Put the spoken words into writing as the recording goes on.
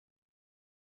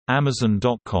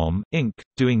Amazon.com, Inc.,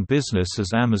 doing business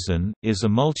as Amazon, is a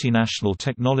multinational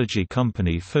technology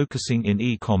company focusing in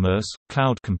e-commerce,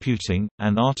 cloud computing,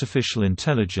 and artificial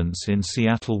intelligence in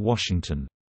Seattle, Washington.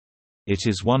 It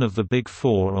is one of the Big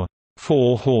Four, or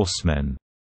Four Horsemen,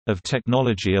 of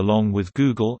technology along with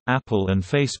Google, Apple and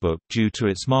Facebook due to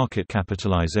its market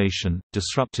capitalization,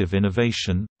 disruptive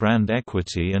innovation, brand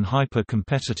equity and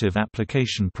hyper-competitive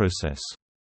application process.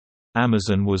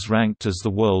 Amazon was ranked as the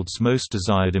world's most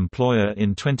desired employer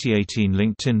in 2018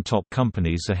 LinkedIn Top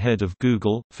Companies ahead of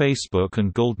Google, Facebook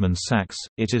and Goldman Sachs.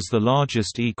 It is the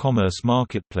largest e-commerce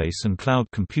marketplace and cloud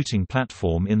computing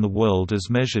platform in the world as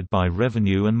measured by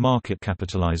revenue and market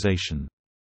capitalization.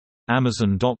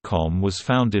 Amazon.com was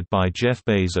founded by Jeff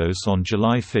Bezos on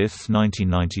July 5,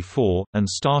 1994, and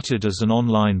started as an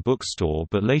online bookstore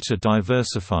but later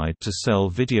diversified to sell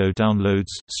video downloads,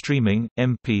 streaming,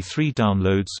 MP3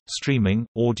 downloads, streaming,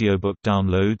 audiobook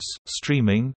downloads,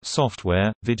 streaming,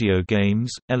 software, video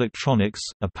games, electronics,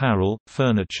 apparel,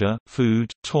 furniture,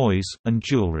 food, toys, and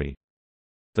jewelry.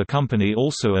 The company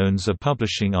also owns a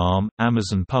publishing arm,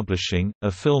 Amazon Publishing, a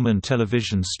film and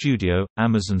television studio,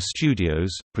 Amazon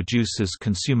Studios, produces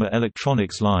consumer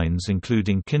electronics lines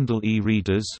including Kindle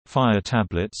e-readers, Fire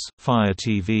tablets, Fire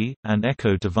TV, and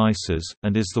Echo devices,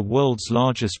 and is the world's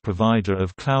largest provider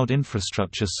of cloud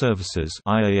infrastructure services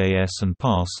 (IaaS and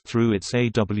PaaS) through its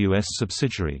AWS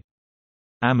subsidiary.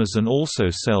 Amazon also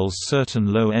sells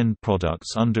certain low-end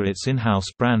products under its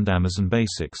in-house brand Amazon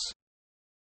Basics.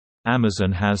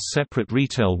 Amazon has separate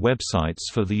retail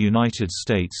websites for the United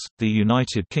States, the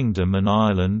United Kingdom and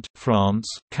Ireland, France,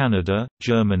 Canada,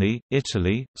 Germany,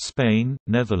 Italy, Spain,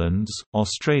 Netherlands,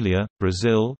 Australia,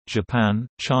 Brazil, Japan,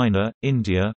 China,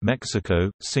 India, Mexico,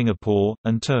 Singapore,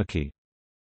 and Turkey.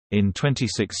 In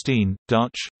 2016,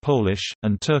 Dutch, Polish,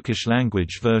 and Turkish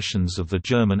language versions of the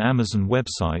German Amazon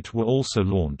website were also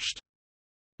launched.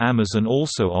 Amazon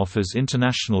also offers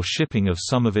international shipping of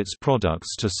some of its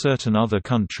products to certain other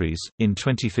countries. In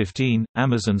 2015,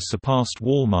 Amazon surpassed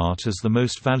Walmart as the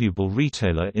most valuable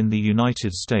retailer in the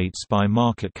United States by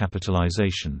market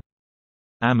capitalization.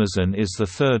 Amazon is the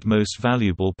third most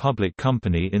valuable public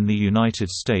company in the United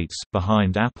States,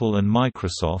 behind Apple and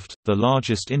Microsoft, the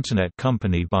largest Internet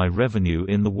company by revenue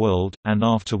in the world, and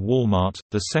after Walmart,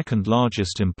 the second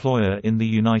largest employer in the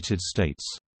United States.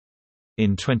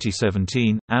 In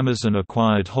 2017, Amazon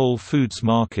acquired Whole Foods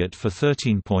Market for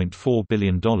 $13.4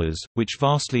 billion, which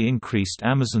vastly increased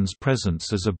Amazon's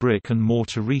presence as a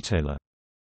brick-and-mortar retailer.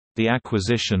 The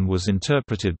acquisition was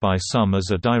interpreted by some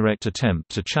as a direct attempt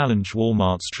to challenge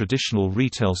Walmart's traditional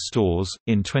retail stores.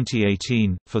 In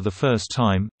 2018, for the first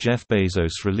time, Jeff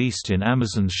Bezos released in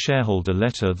Amazon's shareholder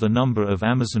letter the number of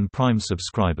Amazon Prime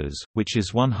subscribers, which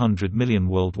is 100 million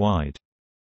worldwide.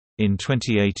 In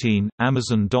 2018,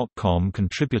 Amazon.com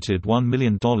contributed $1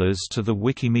 million to the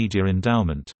Wikimedia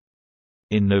Endowment.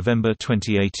 In November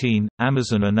 2018,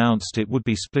 Amazon announced it would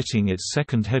be splitting its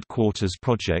second headquarters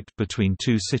project between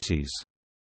two cities.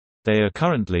 They are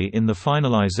currently in the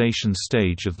finalization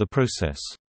stage of the process.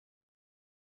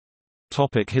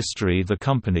 History. The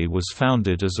company was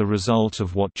founded as a result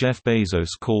of what Jeff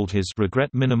Bezos called his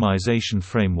regret minimization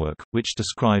framework, which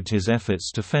described his efforts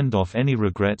to fend off any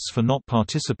regrets for not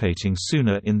participating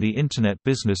sooner in the Internet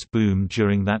business boom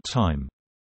during that time.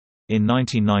 In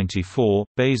 1994,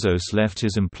 Bezos left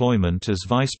his employment as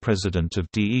vice president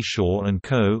of D.E. Shaw &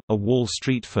 Co., a Wall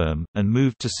Street firm, and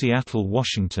moved to Seattle,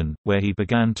 Washington, where he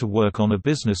began to work on a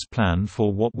business plan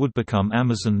for what would become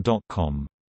Amazon.com.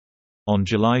 On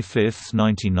July 5,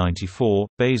 1994,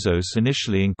 Bezos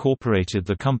initially incorporated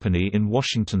the company in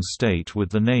Washington state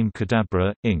with the name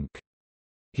Cadabra, Inc.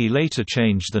 He later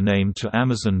changed the name to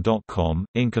Amazon.com,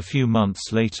 Inc. a few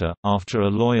months later, after a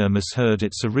lawyer misheard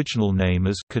its original name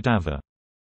as Cadaver.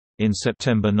 In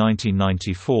September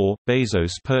 1994,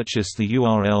 Bezos purchased the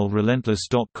URL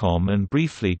Relentless.com and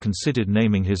briefly considered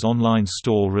naming his online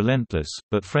store Relentless,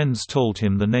 but friends told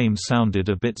him the name sounded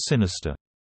a bit sinister.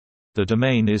 The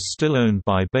domain is still owned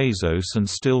by Bezos and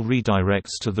still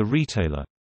redirects to the retailer.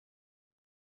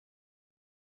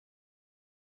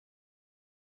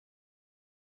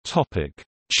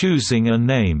 Choosing a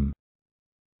name.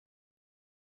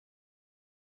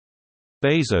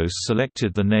 Bezos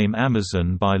selected the name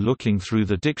Amazon by looking through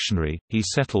the dictionary. He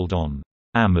settled on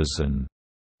Amazon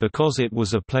because it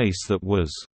was a place that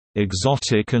was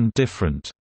exotic and different,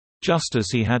 just as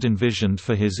he had envisioned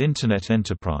for his Internet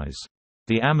enterprise.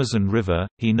 The Amazon River,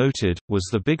 he noted, was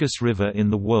the biggest river in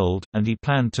the world, and he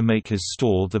planned to make his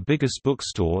store the biggest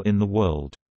bookstore in the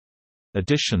world.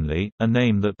 Additionally, a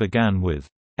name that began with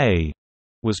A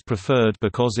was preferred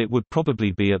because it would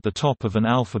probably be at the top of an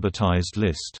alphabetized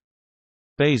list.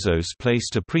 Bezos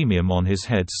placed a premium on his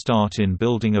head start in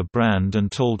building a brand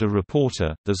and told a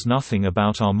reporter, "There's nothing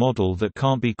about our model that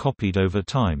can't be copied over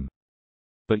time.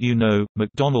 But you know,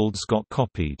 McDonald's got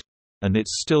copied. And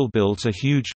it's still built a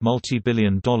huge,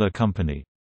 multi-billion-dollar company.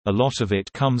 A lot of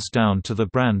it comes down to the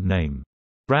brand name.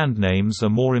 Brand names are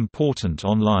more important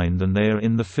online than they are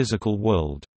in the physical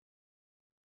world."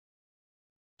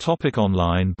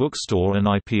 Online bookstore and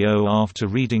IPO. After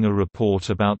reading a report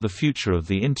about the future of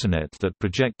the Internet that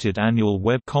projected annual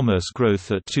web commerce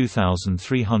growth at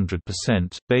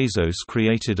 2,300%, Bezos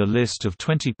created a list of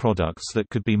 20 products that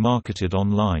could be marketed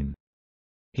online.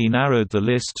 He narrowed the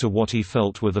list to what he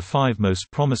felt were the 5 most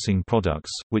promising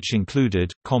products, which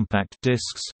included, compact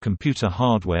discs, computer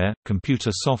hardware,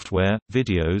 computer software,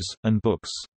 videos, and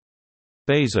books.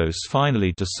 Bezos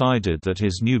finally decided that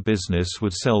his new business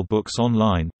would sell books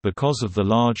online, because of the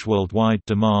large worldwide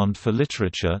demand for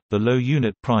literature, the low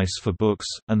unit price for books,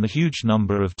 and the huge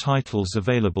number of titles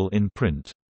available in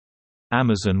print.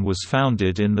 Amazon was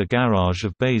founded in the garage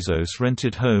of Bezos'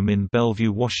 rented home in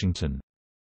Bellevue, Washington.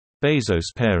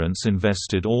 Bezos' parents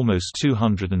invested almost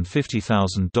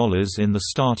 $250,000 in the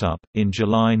startup. In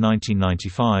July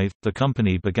 1995, the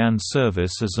company began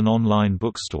service as an online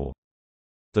bookstore.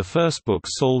 The first book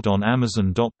sold on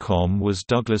Amazon.com was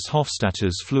Douglas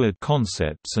Hofstadter's Fluid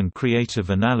Concepts and Creative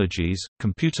Analogies,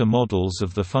 Computer Models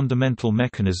of the Fundamental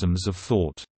Mechanisms of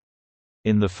Thought.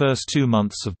 In the first 2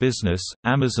 months of business,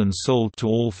 Amazon sold to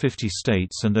all 50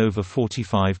 states and over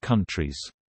 45 countries.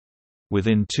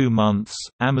 Within 2 months,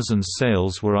 Amazon's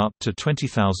sales were up to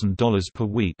 $20,000 per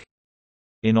week.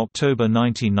 In October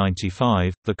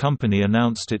 1995, the company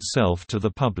announced itself to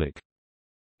the public.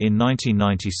 In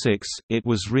 1996, it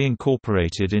was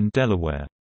reincorporated in Delaware.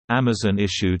 Amazon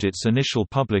issued its initial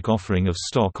public offering of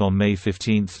stock on May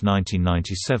 15,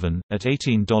 1997, at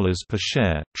 $18 per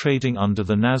share, trading under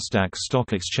the Nasdaq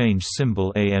Stock Exchange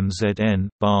symbol AMZN.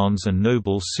 Barnes &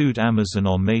 Noble sued Amazon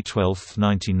on May 12,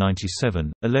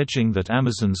 1997, alleging that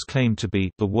Amazon's claim to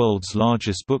be the world's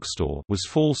largest bookstore was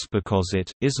false because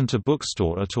it isn't a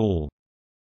bookstore at all.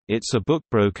 It's a book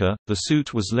broker. The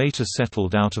suit was later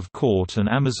settled out of court and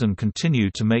Amazon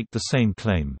continued to make the same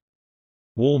claim.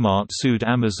 Walmart sued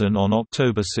Amazon on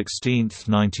October 16,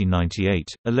 1998,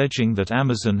 alleging that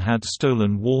Amazon had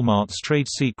stolen Walmart's trade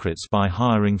secrets by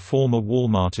hiring former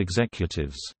Walmart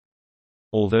executives.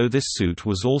 Although this suit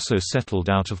was also settled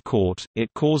out of court, it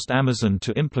caused Amazon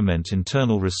to implement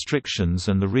internal restrictions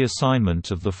and the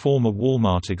reassignment of the former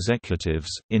Walmart executives.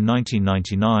 In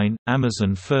 1999,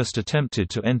 Amazon first attempted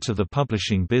to enter the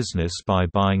publishing business by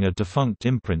buying a defunct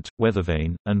imprint,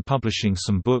 Weathervane, and publishing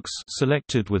some books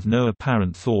selected with no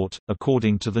apparent thought,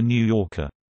 according to The New Yorker.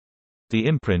 The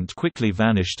imprint quickly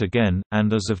vanished again,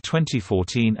 and as of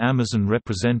 2014, Amazon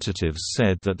representatives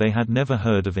said that they had never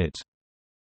heard of it.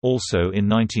 Also in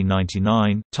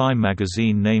 1999, Time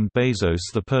magazine named Bezos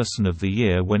the Person of the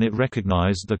Year when it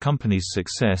recognized the company's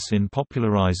success in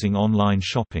popularizing online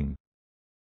shopping.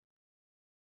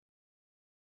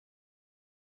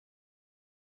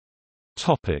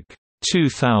 Topic: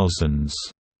 2000s.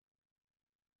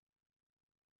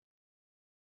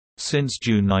 Since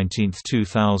June 19,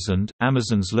 2000,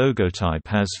 Amazon's logotype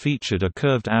has featured a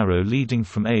curved arrow leading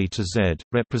from A to Z,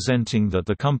 representing that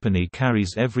the company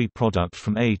carries every product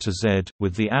from A to Z,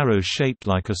 with the arrow shaped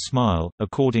like a smile.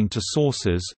 According to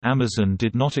sources, Amazon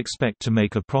did not expect to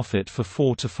make a profit for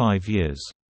 4 to 5 years.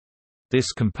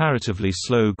 This comparatively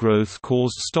slow growth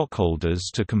caused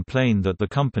stockholders to complain that the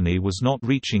company was not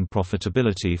reaching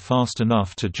profitability fast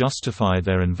enough to justify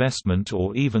their investment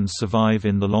or even survive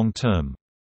in the long term.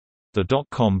 The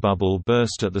dot-com bubble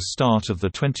burst at the start of the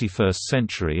 21st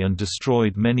century and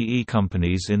destroyed many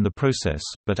e-companies in the process,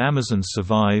 but Amazon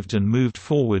survived and moved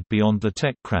forward beyond the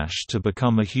tech crash to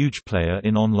become a huge player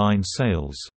in online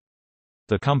sales.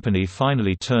 The company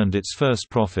finally turned its first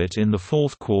profit in the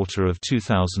fourth quarter of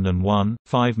 2001,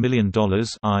 $5 million,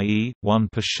 i.e., 1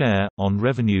 per share, on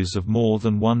revenues of more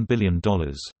than $1 billion.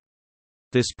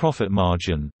 This profit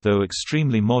margin, though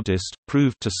extremely modest,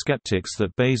 proved to skeptics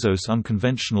that Bezos'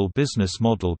 unconventional business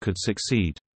model could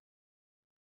succeed.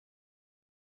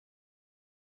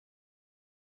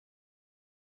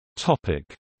 Topic: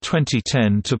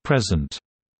 2010 to present.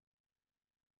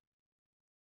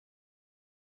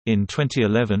 In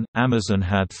 2011, Amazon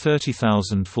had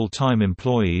 30,000 full-time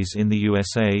employees in the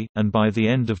USA, and by the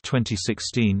end of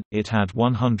 2016, it had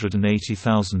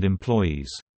 180,000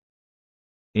 employees.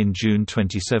 In June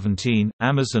 2017,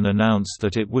 Amazon announced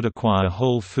that it would acquire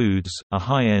Whole Foods, a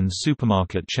high-end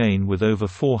supermarket chain with over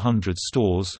 400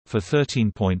 stores, for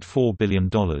 $13.4 billion.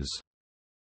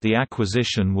 The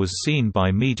acquisition was seen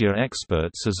by media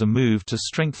experts as a move to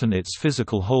strengthen its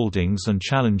physical holdings and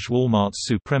challenge Walmart's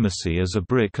supremacy as a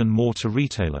brick-and-mortar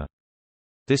retailer.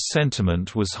 This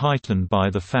sentiment was heightened by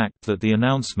the fact that the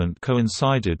announcement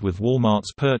coincided with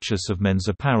Walmart's purchase of men's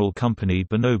apparel company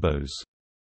Bonobos.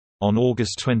 On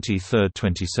August 23,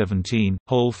 2017,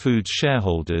 Whole Foods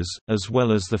shareholders, as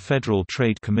well as the Federal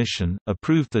Trade Commission,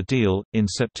 approved the deal. In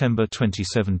September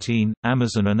 2017,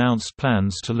 Amazon announced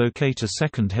plans to locate a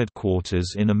second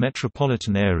headquarters in a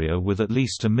metropolitan area with at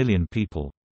least 1 million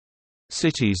people.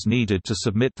 Cities needed to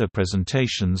submit their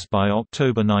presentations by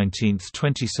October 19,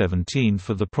 2017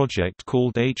 for the project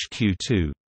called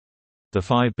HQ2. The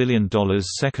 $5 billion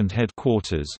second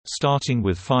headquarters, starting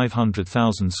with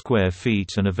 500,000 square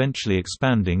feet and eventually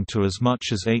expanding to as much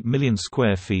as 8 million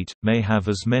square feet, may have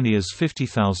as many as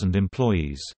 50,000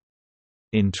 employees.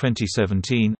 In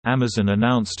 2017, Amazon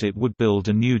announced it would build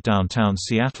a new downtown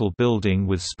Seattle building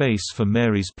with space for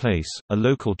Mary's Place, a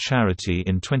local charity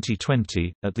in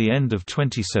 2020. At the end of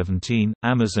 2017,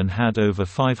 Amazon had over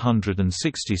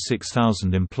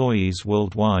 566,000 employees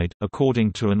worldwide,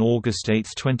 according to an August 8,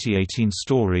 2018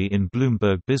 story in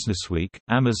Bloomberg Businessweek.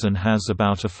 Amazon has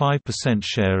about a 5%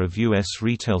 share of U.S.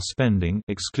 retail spending,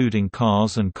 excluding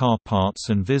cars and car parts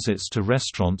and visits to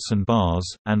restaurants and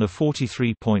bars, and a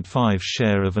 43.5%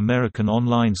 share of American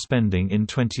online spending in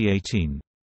 2018.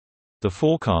 The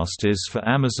forecast is for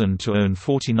Amazon to own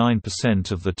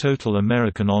 49% of the total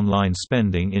American online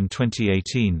spending in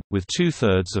 2018, with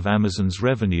two-thirds of Amazon's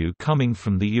revenue coming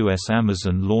from the U.S.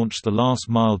 Amazon launched the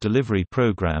last-mile delivery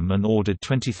program and ordered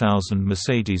 20,000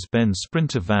 Mercedes-Benz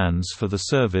Sprinter vans for the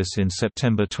service in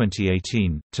September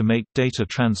 2018. To make data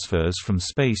transfers from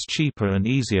space cheaper and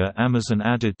easier, Amazon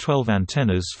added 12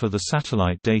 antennas for the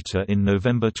satellite data in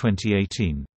November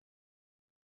 2018.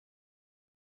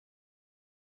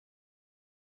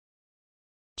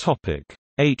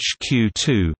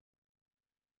 HQ2.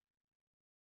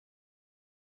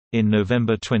 In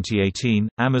November 2018,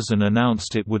 Amazon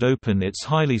announced it would open its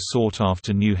highly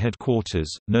sought-after new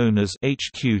headquarters, known as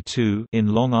HQ2,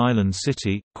 in Long Island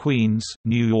City, Queens,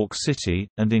 New York City,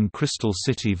 and in Crystal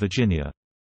City, Virginia.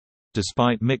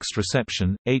 Despite mixed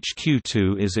reception,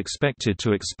 HQ2 is expected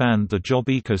to expand the job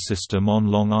ecosystem on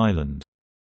Long Island.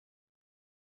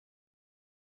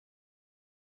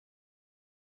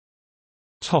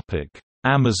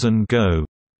 Amazon Go.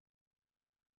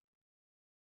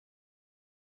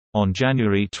 On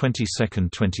January 22,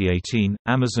 2018,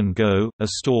 Amazon Go, a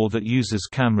store that uses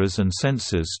cameras and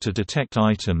sensors to detect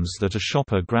items that a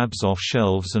shopper grabs off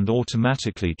shelves and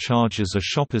automatically charges a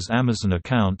shopper's Amazon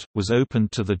account, was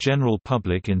opened to the general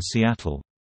public in Seattle.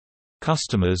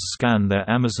 Customers scan their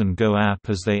Amazon Go app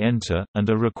as they enter, and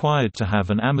are required to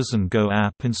have an Amazon Go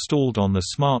app installed on the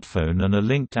smartphone and a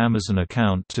linked Amazon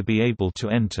account to be able to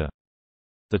enter.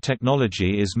 The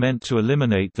technology is meant to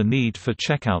eliminate the need for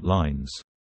checkout lines.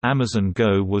 Amazon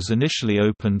Go was initially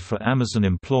opened for Amazon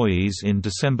employees in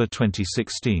December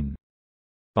 2016.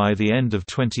 By the end of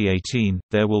 2018,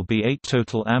 there will be 8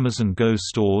 total Amazon Go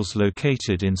stores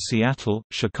located in Seattle,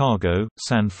 Chicago,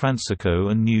 San Francisco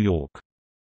and New York.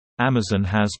 Amazon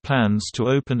has plans to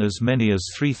open as many as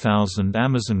 3,000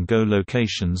 Amazon Go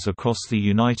locations across the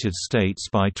United States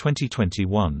by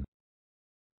 2021.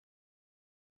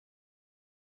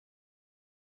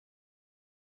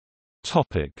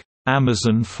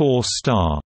 Amazon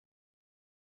 4-star.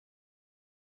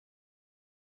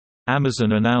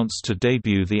 Amazon announced to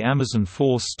debut the Amazon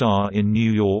 4-star in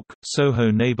New York,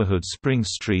 Soho neighborhood Spring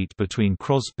Street between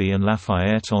Crosby and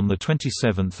Lafayette on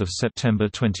 27 September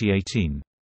 2018.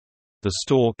 The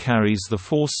store carries the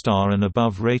 4-star and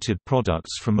above rated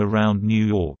products from around New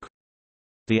York.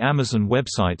 The Amazon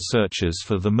website searches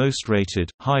for the most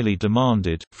rated, highly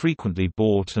demanded, frequently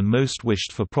bought and most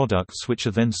wished for products which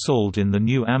are then sold in the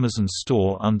new Amazon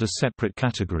store under separate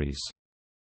categories.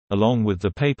 Along with the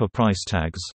paper price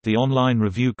tags, the online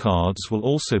review cards will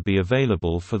also be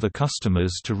available for the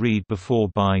customers to read before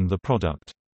buying the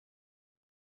product.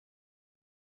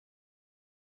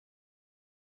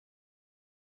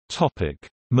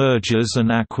 Mergers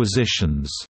and acquisitions.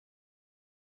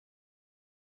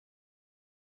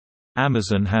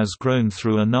 Amazon has grown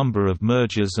through a number of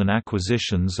mergers and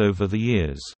acquisitions over the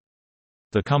years.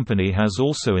 The company has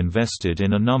also invested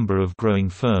in a number of growing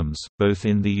firms, both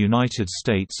in the United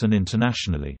States and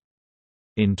internationally.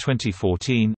 In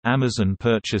 2014, Amazon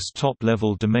purchased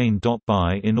top-level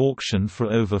domain.buy in auction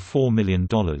for over $4 million.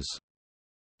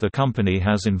 The company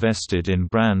has invested in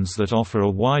brands that offer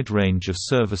a wide range of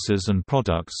services and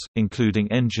products,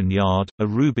 including Engine Yard, a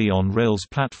Ruby on Rails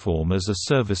platform as a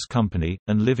service company,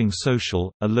 and Living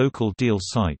Social, a local deal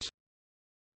site.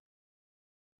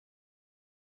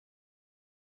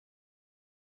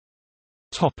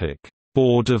 Topic: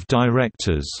 Board of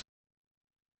Directors.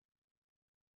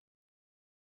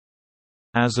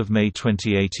 As of May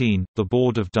 2018, the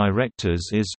Board of Directors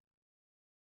is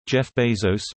Jeff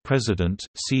Bezos, President,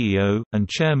 CEO, and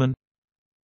Chairman;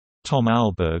 Tom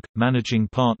Alberg, Managing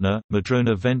Partner,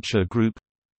 Madrona Venture Group;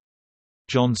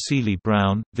 John Seeley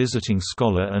Brown, Visiting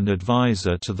Scholar and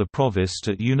Advisor to the Provost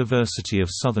at University of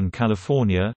Southern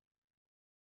California;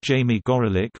 Jamie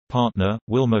Gorelick, Partner,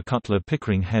 Wilmer Cutler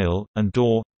Pickering Hale, and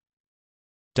Dorr;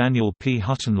 Daniel P.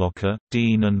 Huttenlocher,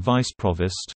 Dean and Vice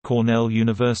Provost, Cornell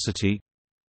University;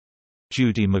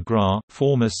 Judy McGrath,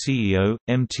 former CEO,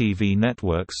 MTV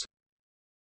Networks;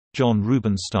 John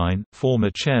Rubenstein,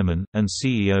 former Chairman, and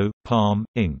CEO, Palm,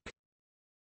 Inc.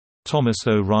 Thomas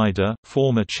O. Ryder,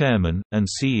 former Chairman, and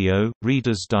CEO,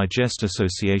 Reader's Digest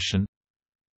Association;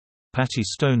 Patty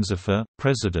Stonesifer,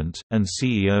 President, and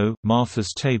CEO,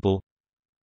 Martha's Table;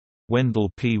 Wendell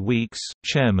P. Weeks,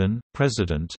 Chairman,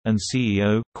 President, and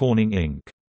CEO, Corning Inc.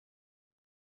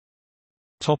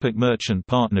 Topic: Merchant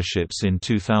partnerships. In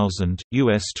 2000,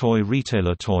 U.S. toy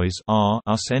retailer Toys R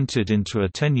Us entered into a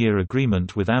 10-year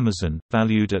agreement with Amazon,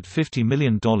 valued at $50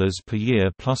 million per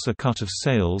year plus a cut of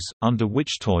sales, under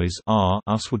which Toys R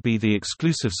Us would be the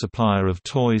exclusive supplier of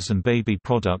toys and baby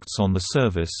products on the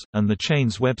service, and the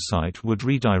chain's website would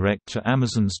redirect to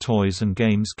Amazon's toys and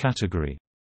games category.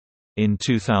 In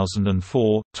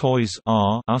 2004, Toys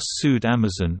R Us sued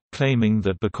Amazon, claiming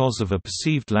that because of a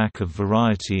perceived lack of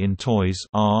variety in Toys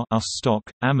R Us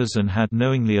stock, Amazon had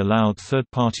knowingly allowed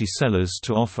third-party sellers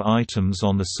to offer items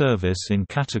on the service in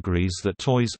categories that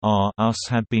Toys R Us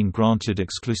had been granted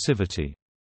exclusivity.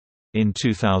 In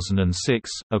 2006,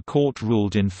 a court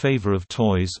ruled in favor of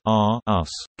Toys R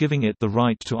Us, giving it the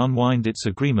right to unwind its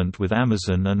agreement with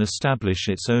Amazon and establish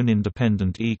its own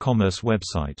independent e-commerce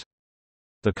website.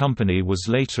 The company was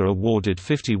later awarded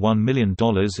 $51 million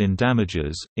in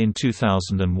damages. In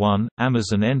 2001,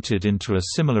 Amazon entered into a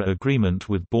similar agreement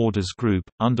with Borders Group,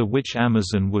 under which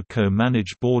Amazon would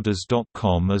co-manage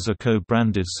Borders.com as a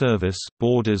co-branded service.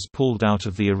 Borders pulled out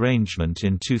of the arrangement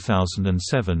in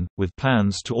 2007, with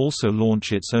plans to also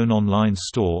launch its own online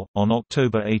store. On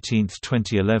October 18,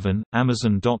 2011,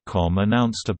 Amazon.com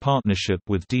announced a partnership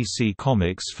with DC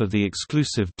Comics for the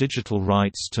exclusive digital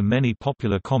rights to many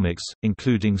popular comics,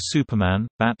 including Superman,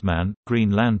 Batman,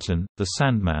 Green Lantern, The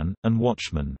Sandman, and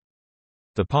Watchmen.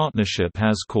 The partnership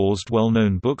has caused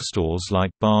well-known bookstores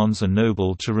like Barnes &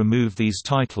 Noble to remove these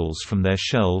titles from their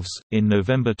shelves. In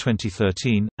November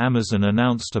 2013, Amazon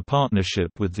announced a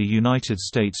partnership with the United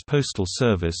States Postal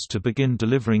Service to begin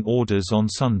delivering orders on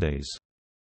Sundays.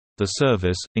 The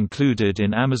service, included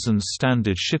in Amazon's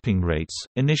standard shipping rates,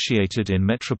 initiated in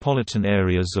metropolitan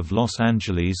areas of Los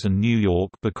Angeles and New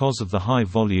York because of the high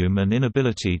volume and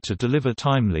inability to deliver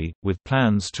timely, with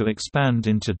plans to expand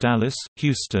into Dallas,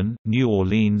 Houston, New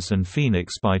Orleans, and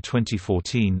Phoenix by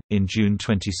 2014. In June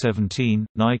 2017,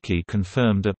 Nike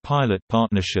confirmed a pilot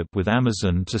partnership with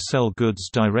Amazon to sell goods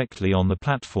directly on the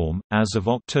platform. As of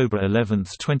October 11,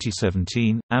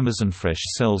 2017, Amazon Fresh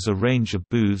sells a range of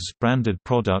Booth's branded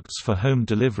products for home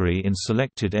delivery in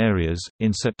selected areas.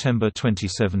 In September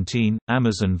 2017,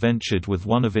 Amazon ventured with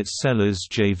one of its sellers,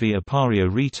 JV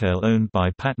Appario Retail, owned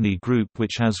by Patni Group,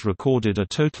 which has recorded a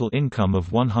total income of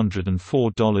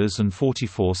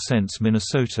 $104.44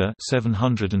 Minnesota,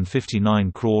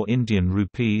 759 crore Indian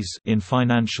rupees in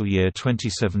financial year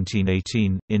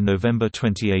 2017-18. In November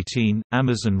 2018,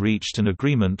 Amazon reached an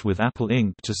agreement with Apple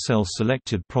Inc. to sell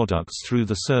selected products through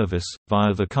the service,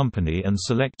 via the company and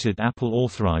selected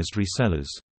Apple-authorized resellers.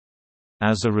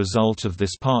 As a result of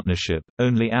this partnership,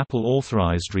 only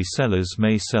Apple-authorized resellers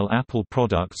may sell Apple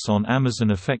products on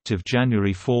Amazon effective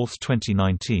January 4,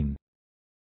 2019.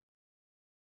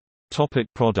 Topic: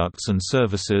 products and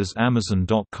services.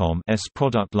 Amazon.com's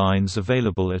product lines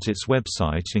available at its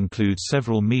website include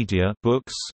several media,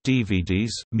 books, DVDs,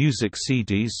 music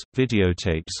CDs,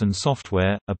 videotapes and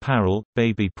software, apparel,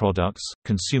 baby products,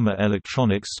 consumer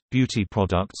electronics, beauty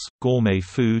products, gourmet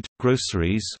food,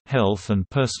 groceries, health and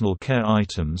personal care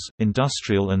items,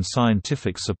 industrial and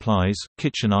scientific supplies,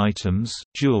 kitchen items,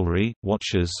 jewelry,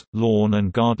 watches, lawn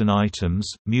and garden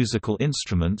items, musical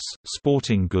instruments,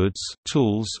 sporting goods,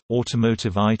 tools,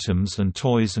 automotive items and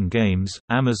toys and games.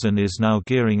 Amazon is now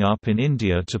gearing up in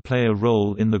India to play a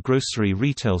role in the grocery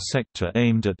retail sector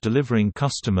aimed at delivering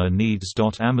customer needs.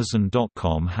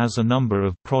 Amazon.com has a number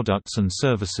of products and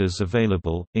services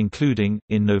available, including,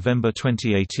 in November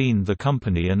 2018 the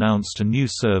company announced a new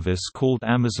service called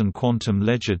Amazon Quantum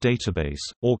Ledger Database,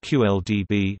 or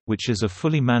QLDB, which is a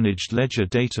fully managed ledger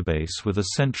database with a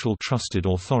central trusted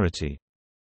authority.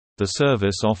 The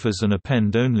service offers an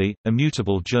append-only,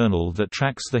 immutable journal that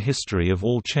tracks the history of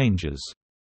all changes.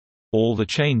 All the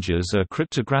changes are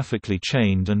cryptographically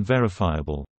chained and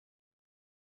verifiable.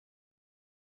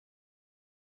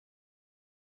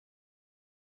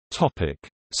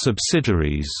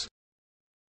 Subsidiaries.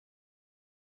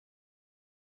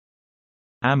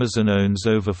 Amazon owns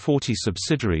over 40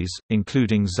 subsidiaries,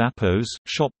 including Zappos,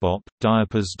 Shopbop,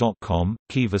 Diapers.com,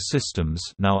 Kiva Systems,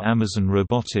 now Amazon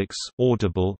Robotics,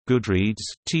 Audible, Goodreads,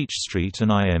 TeachStreet and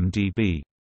IMDb.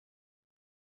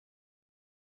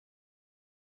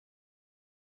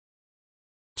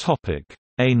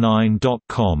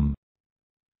 A9.com.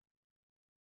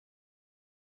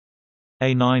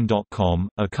 A9.com,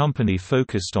 a company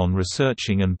focused on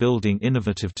researching and building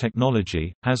innovative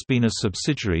technology, has been a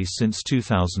subsidiary since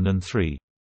 2003.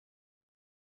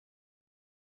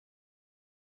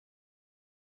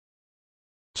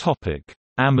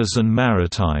 Amazon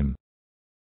Maritime.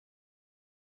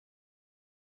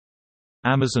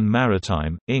 Amazon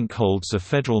Maritime, Inc. holds a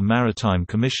Federal Maritime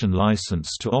Commission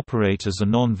license to operate as a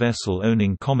non-vessel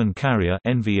owning common carrier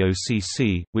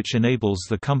 (NVOCC), which enables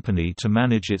the company to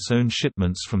manage its own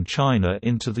shipments from China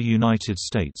into the United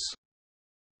States.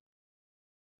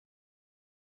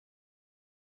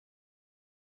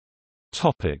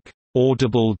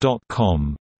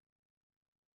 Audible.com.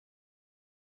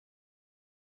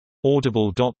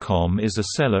 Audible.com is a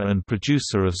seller and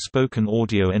producer of spoken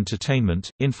audio entertainment,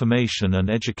 information and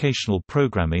educational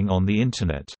programming on the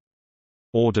Internet.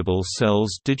 Audible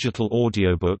sells digital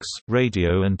audiobooks,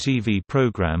 radio and TV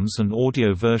programs and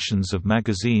audio versions of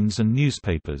magazines and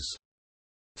newspapers.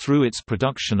 Through its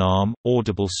production arm,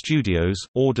 Audible Studios,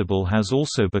 Audible has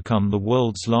also become the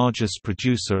world's largest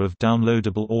producer of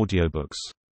downloadable audiobooks.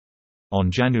 On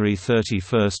January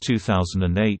 31,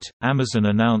 2008, Amazon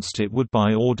announced it would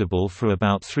buy Audible for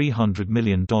about $300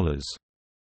 million.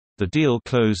 The deal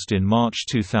closed in March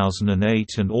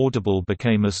 2008 and Audible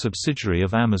became a subsidiary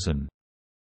of Amazon.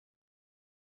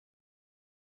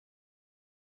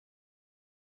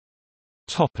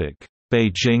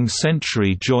 Beijing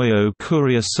Century Joyo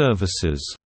Courier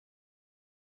Services.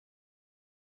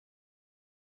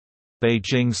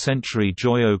 Beijing Century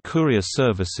Joyo Courier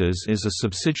Services is a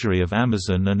subsidiary of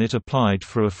Amazon and it applied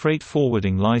for a freight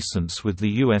forwarding license with the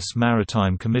U.S.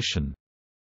 Maritime Commission.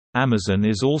 Amazon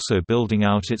is also building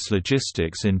out its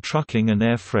logistics in trucking and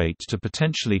air freight to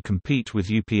potentially compete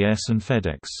with UPS and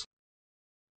FedEx.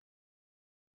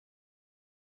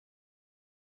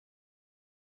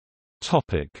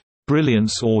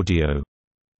 Brilliance Audio.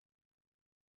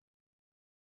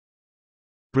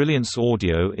 Brilliance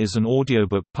Audio is an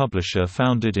audiobook publisher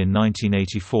founded in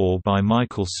 1984 by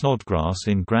Michael Snodgrass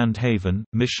in Grand Haven,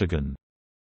 Michigan.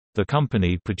 The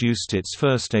company produced its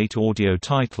first 8 audio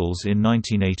titles in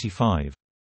 1985.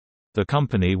 The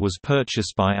company was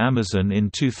purchased by Amazon in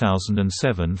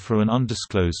 2007 for an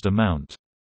undisclosed amount.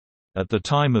 At the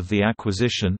time of the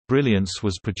acquisition, Brilliance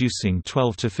was producing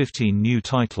 12 to 15 new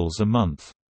titles a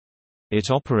month. It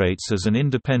operates as an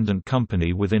independent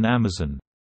company within Amazon.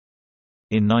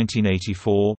 In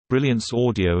 1984, Brilliance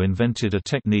Audio invented a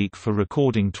technique for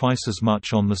recording twice as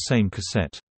much on the same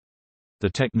cassette. The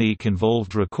technique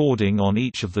involved recording on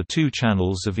each of the 2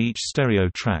 channels of each stereo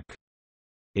track.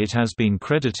 It has been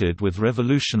credited with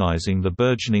revolutionizing the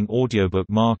burgeoning audiobook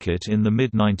market in the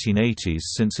mid-1980s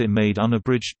since it made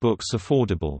unabridged books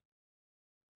affordable.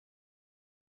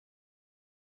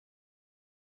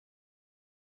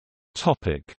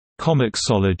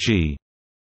 ComiXology.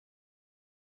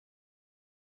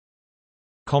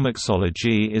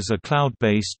 ComiXology is a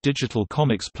cloud-based digital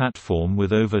comics platform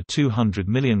with over 200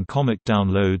 million comic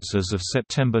downloads as of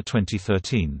September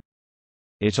 2013.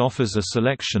 It offers a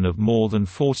selection of more than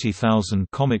 40,000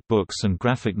 comic books and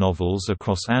graphic novels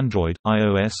across Android,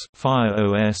 iOS, Fire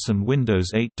OS and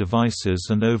Windows 8 devices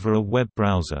and over a web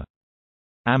browser.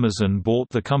 Amazon bought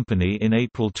the company in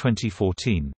April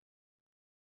 2014.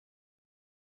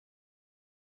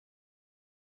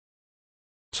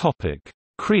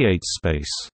 CreateSpace.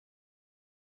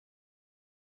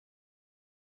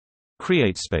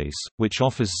 CreateSpace, which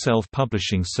offers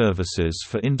self-publishing services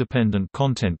for independent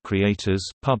content creators,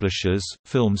 publishers,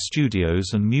 film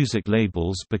studios and music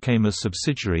labels, became a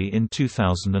subsidiary in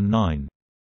 2009.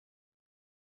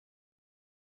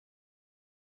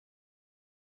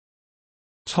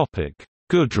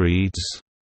 Goodreads.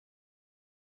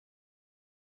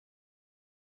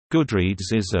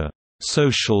 Goodreads is a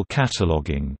social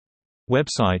cataloging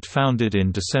website founded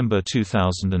in December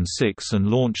 2006 and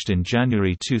launched in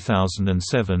January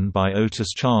 2007 by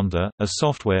Otis Chandler, a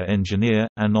software engineer,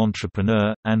 and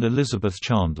entrepreneur, and Elizabeth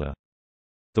Chandler.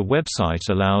 The website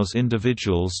allows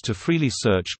individuals to freely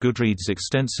search Goodreads'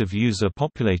 extensive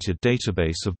user-populated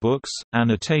database of books,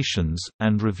 annotations,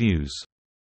 and reviews.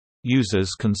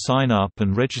 Users can sign up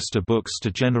and register books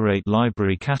to generate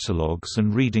library catalogs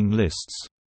and reading lists.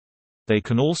 They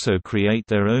can also create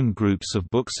their own groups of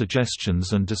book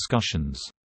suggestions and discussions.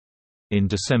 In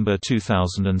December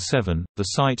 2007, the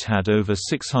site had over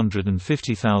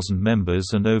 650,000 members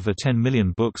and over 10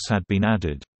 million books had been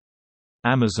added.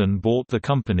 Amazon bought the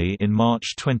company in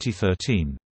March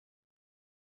 2013.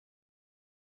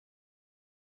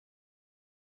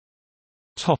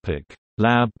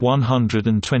 Lab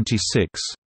 126.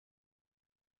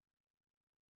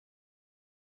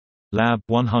 Lab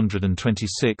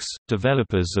 126,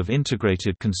 developers of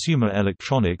integrated consumer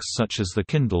electronics such as the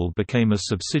Kindle, became a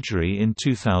subsidiary in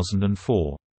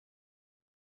 2004.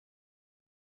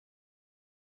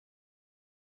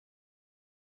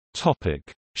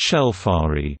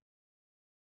 Shelfari.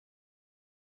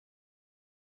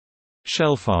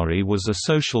 Shelfari was a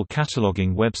social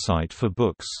cataloging website for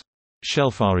books.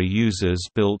 Shelfari users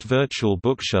built virtual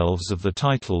bookshelves of the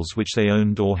titles which they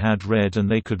owned or had read, and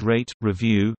they could rate,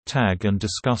 review, tag and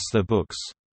discuss their books.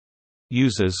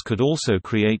 Users could also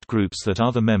create groups that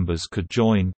other members could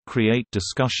join, create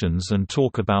discussions and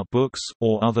talk about books,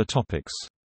 or other topics.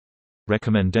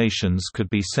 Recommendations could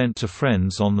be sent to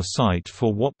friends on the site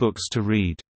for what books to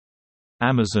read.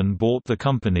 Amazon bought the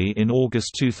company in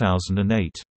August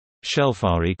 2008.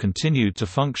 Shelfari continued to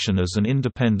function as an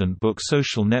independent book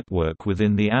social network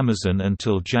within the Amazon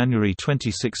until January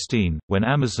 2016, when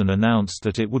Amazon announced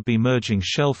that it would be merging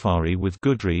Shelfari with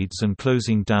Goodreads and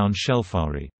closing down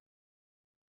Shelfari.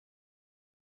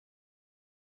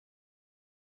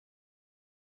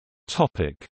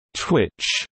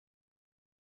 Twitch.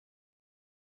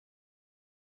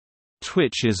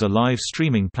 Twitch is a live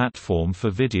streaming platform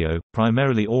for video,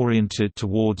 primarily oriented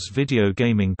towards video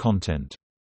gaming content.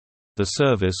 The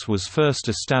service was first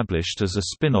established as a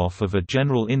spin-off of a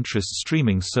general interest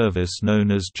streaming service known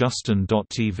as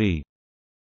Justin.tv.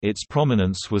 Its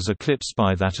prominence was eclipsed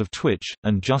by that of Twitch,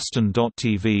 and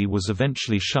Justin.tv was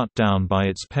eventually shut down by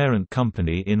its parent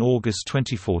company in August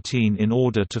 2014 in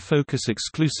order to focus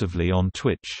exclusively on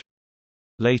Twitch.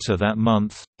 Later that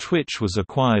month, Twitch was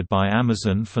acquired by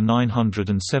Amazon for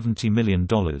 $970 million.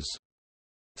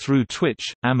 Through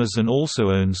Twitch, Amazon also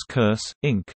owns Curse,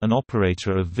 Inc., an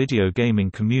operator of video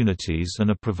gaming communities and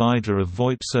a provider of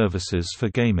VoIP services for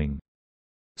gaming.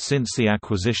 Since the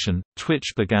acquisition,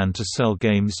 Twitch began to sell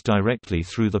games directly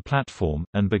through the platform,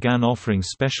 and began offering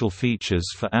special features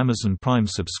for Amazon Prime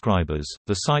subscribers.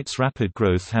 The site's rapid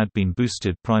growth had been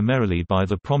boosted primarily by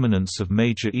the prominence of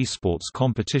major esports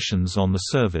competitions on the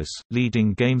service,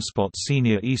 leading GameSpot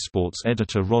senior esports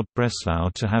editor Rod Breslau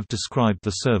to have described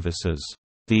the service as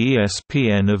the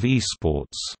ESPN of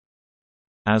esports.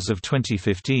 As of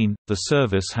 2015, the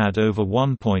service had over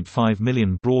 1.5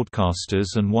 million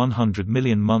broadcasters and 100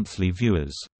 million monthly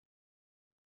viewers.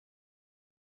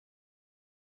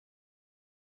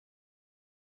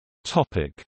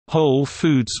 Whole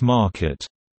Foods Market.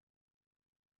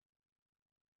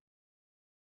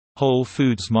 Whole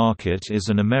Foods Market is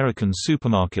an American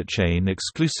supermarket chain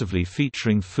exclusively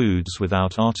featuring foods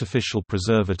without artificial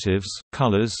preservatives,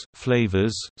 colors,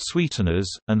 flavors, sweeteners,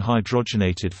 and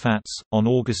hydrogenated fats. On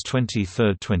August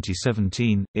 23,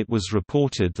 2017, it was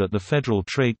reported that the Federal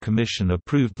Trade Commission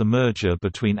approved the merger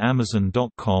between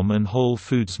Amazon.com and Whole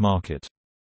Foods Market.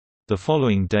 The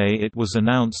following day it was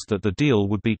announced that the deal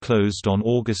would be closed on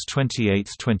August 28,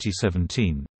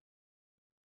 2017.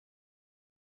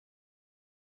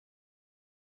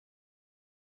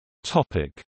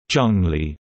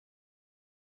 Junglee.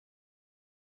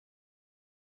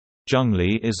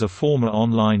 Junglee is a former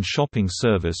online shopping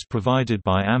service provided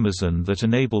by Amazon that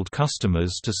enabled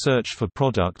customers to search for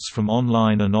products from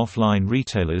online and offline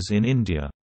retailers in India.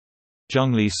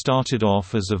 Junglee started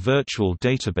off as a virtual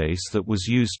database that was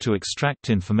used to extract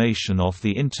information off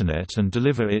the Internet and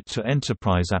deliver it to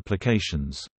enterprise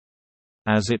applications.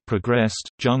 As it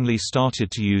progressed, Junglee started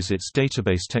to use its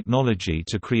database technology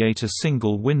to create a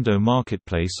single-window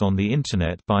marketplace on the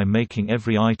Internet by making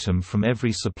every item from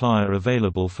every supplier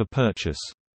available for purchase.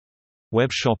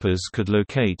 Web shoppers could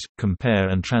locate, compare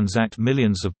and transact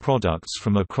millions of products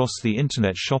from across the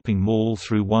Internet shopping mall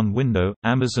through one window.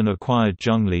 Amazon acquired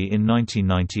Junglee in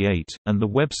 1998, and the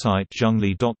website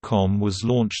Junglee.com was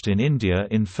launched in India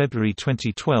in February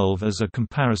 2012 as a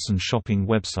comparison shopping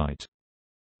website.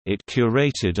 It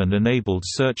curated and enabled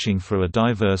searching for a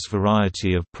diverse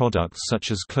variety of products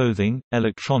such as clothing,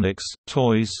 electronics,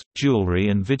 toys, jewelry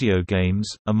and video games,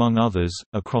 among others,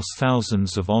 across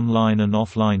thousands of online and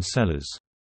offline sellers.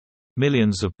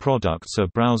 Millions of products are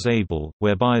browsable,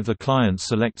 whereby the client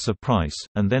selects a price,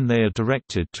 and then they are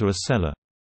directed to a seller.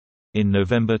 In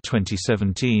November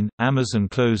 2017, Amazon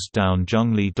closed down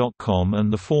Junglee.com,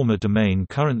 and the former domain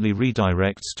currently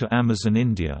redirects to Amazon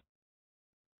India.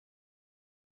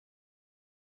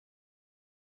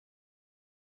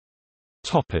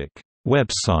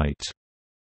 Website.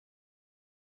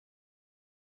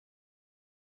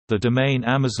 The domain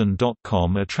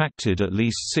Amazon.com attracted at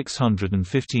least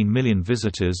 615 million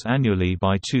visitors annually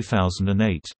by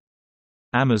 2008.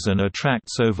 Amazon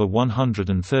attracts over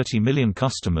 130 million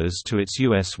customers to its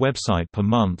U.S. website per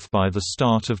month by the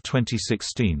start of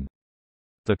 2016.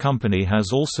 The company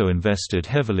has also invested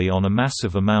heavily on a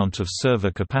massive amount of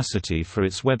server capacity for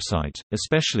its website,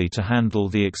 especially to handle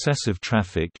the excessive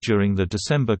traffic during the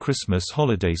December Christmas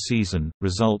holiday season.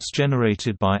 Results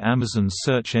generated by Amazon's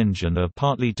search engine are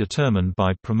partly determined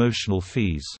by promotional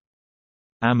fees.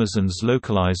 Amazon's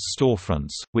localized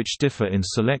storefronts, which differ in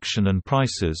selection and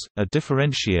prices, are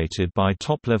differentiated by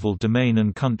top-level domain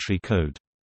and country code.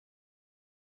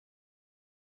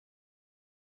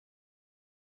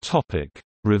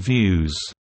 Reviews.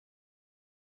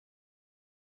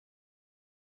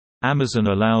 Amazon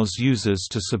allows users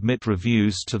to submit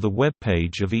reviews to the web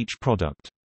page of each product.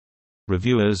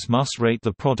 Reviewers must rate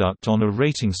the product on a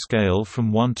rating scale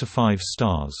from 1 to 5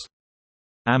 stars.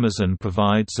 Amazon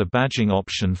provides a badging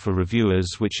option for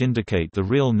reviewers which indicate the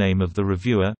real name of the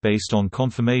reviewer based on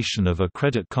confirmation of a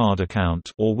credit card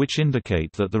account, or which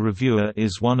indicate that the reviewer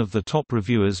is one of the top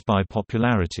reviewers by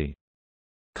popularity.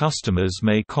 Customers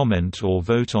may comment or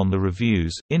vote on the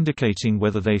reviews, indicating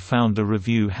whether they found a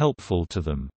review helpful to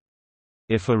them.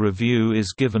 If a review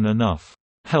is given enough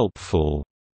helpful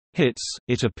hits,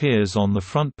 it appears on the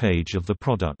front page of the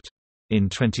product. In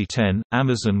 2010,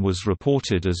 Amazon was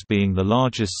reported as being the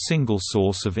largest single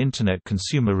source of Internet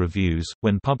consumer reviews.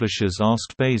 When publishers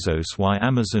asked Bezos why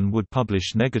Amazon would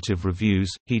publish negative reviews,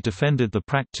 he defended the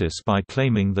practice by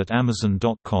claiming that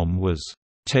Amazon.com was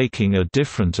taking a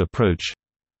different approach.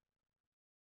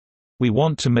 "We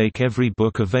want to make every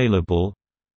book available,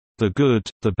 the good,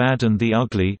 the bad and the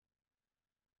ugly,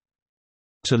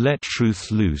 to let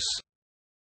truth loose."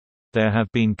 There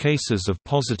have been cases of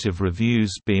positive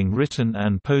reviews being written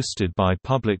and posted by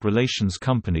public relations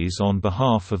companies on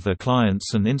behalf of their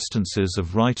clients, and instances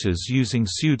of writers using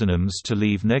pseudonyms to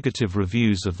leave negative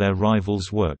reviews of their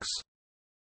rivals' works.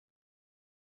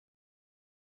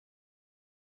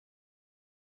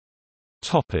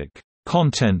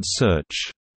 Content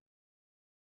search.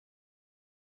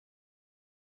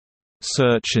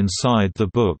 Search inside the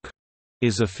book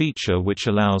is a feature which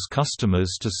allows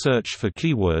customers to search for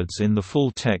keywords in the full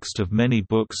text of many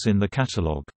books in the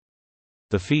catalog.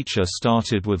 The feature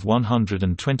started with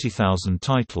 120,000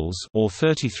 titles or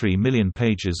 33 million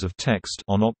pages of text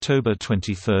on October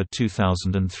 23,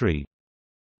 2003.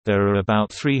 There are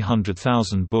about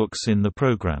 300,000 books in the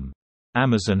program.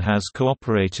 Amazon has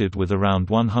cooperated with around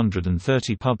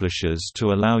 130 publishers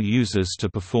to allow users to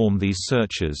perform these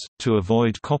searches. To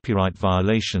avoid copyright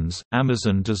violations,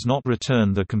 Amazon does not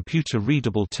return the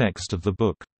computer-readable text of the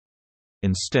book.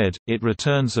 Instead, it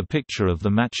returns a picture of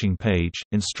the matching page,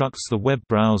 instructs the web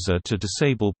browser to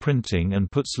disable printing,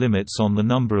 and puts limits on the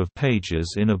number of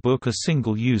pages in a book a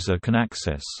single user can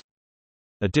access.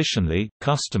 Additionally,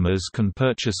 customers can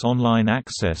purchase online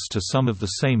access to some of the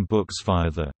same books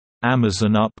via the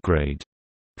Amazon Upgrade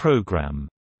program.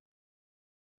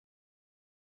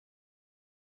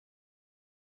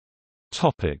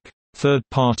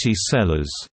 Third-party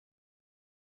sellers.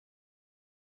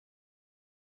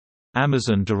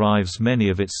 Amazon derives many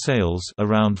of its sales,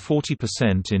 around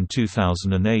 40% in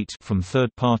 2008, from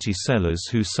third-party sellers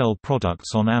who sell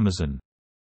products on Amazon.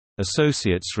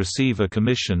 Associates receive a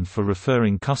commission for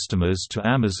referring customers to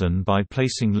Amazon by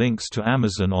placing links to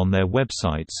Amazon on their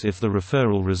websites if the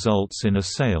referral results in a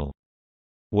sale.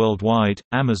 Worldwide,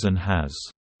 Amazon has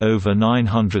over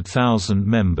 900,000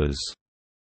 members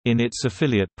in its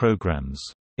affiliate programs.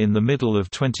 In the middle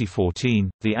of 2014,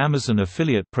 the Amazon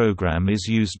affiliate program is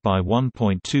used by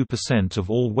 1.2% of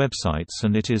all websites,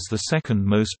 and it is the second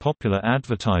most popular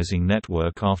advertising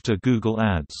network after Google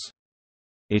Ads.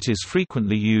 It is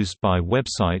frequently used by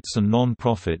websites and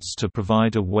non-profits to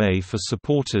provide a way for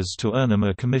supporters to earn them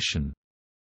a commission.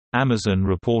 Amazon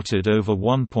reported over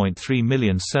 1.3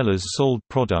 million sellers sold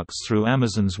products through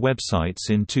Amazon's websites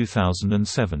in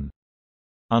 2007.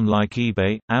 Unlike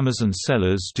eBay, Amazon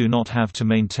sellers do not have to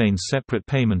maintain separate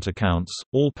payment accounts.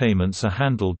 All payments are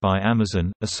handled by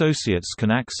Amazon. Associates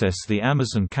can access the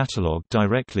Amazon catalog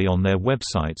directly on their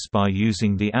websites by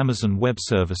using the Amazon Web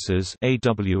Services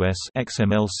 (AWS)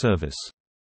 XML service.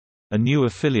 A new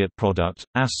affiliate product,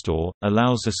 Astor,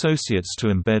 allows associates to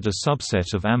embed a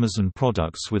subset of Amazon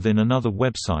products within another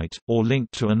website, or link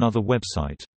to another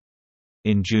website.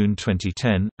 In June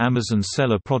 2010, Amazon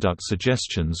Seller Product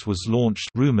Suggestions was launched,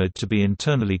 rumored to be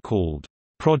internally called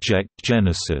Project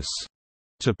Genesis,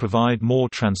 to provide more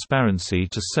transparency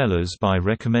to sellers by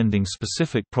recommending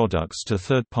specific products to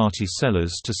third-party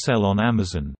sellers to sell on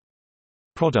Amazon.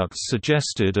 Products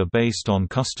suggested are based on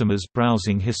customers'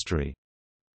 browsing history.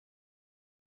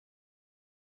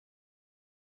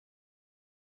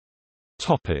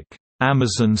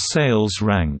 Amazon Sales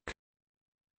Rank.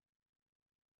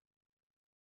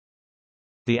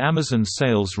 The Amazon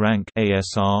Sales Rank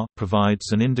 (ASR)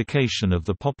 provides an indication of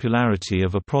the popularity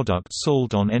of a product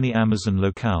sold on any Amazon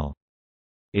locale.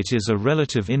 It is a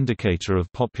relative indicator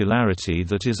of popularity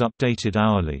that is updated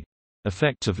hourly.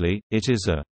 Effectively, it is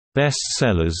a best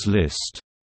sellers list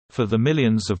for the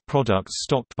millions of products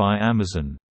stocked by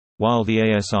Amazon. While the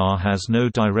ASR has no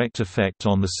direct effect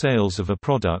on the sales of a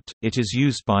product, it is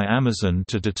used by Amazon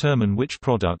to determine which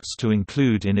products to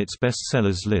include in its best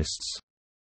sellers lists.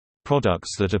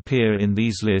 Products that appear in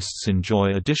these lists enjoy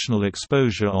additional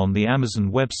exposure on the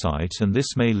Amazon website, and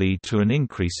this may lead to an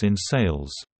increase in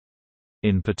sales.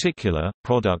 In particular,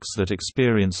 products that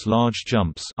experience large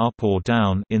jumps up or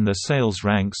down in their sales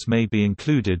ranks may be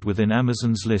included within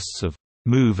Amazon's lists of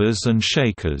movers and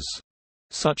shakers.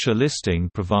 Such a listing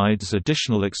provides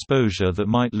additional exposure that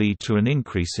might lead to an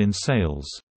increase in sales.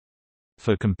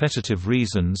 For competitive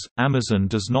reasons, Amazon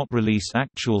does not release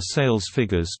actual sales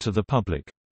figures to the public.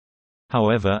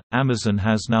 However, Amazon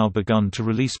has now begun to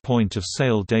release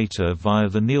point-of-sale data via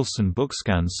the Nielsen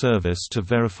Bookscan service to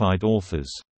verified authors.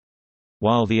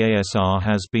 While the ASR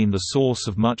has been the source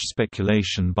of much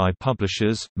speculation by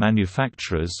publishers,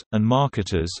 manufacturers, and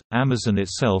marketers, Amazon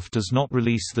itself does not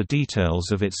release the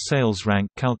details of its sales rank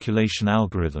calculation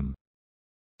algorithm.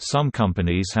 Some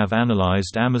companies have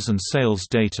analyzed Amazon sales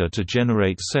data to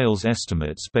generate sales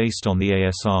estimates based on the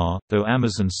ASR, though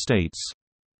Amazon states,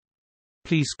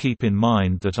 "Please keep in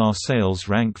mind that our sales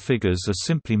rank figures are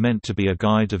simply meant to be a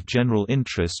guide of general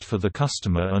interest for the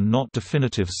customer and not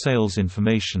definitive sales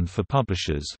information for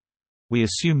publishers. We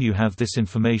assume you have this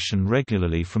information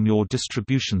regularly from your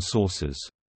distribution sources."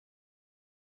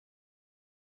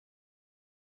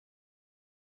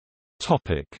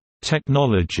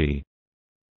 Technology.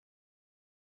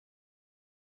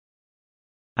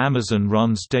 Amazon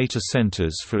runs data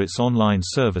centers for its online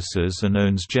services and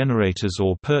owns generators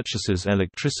or purchases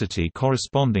electricity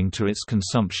corresponding to its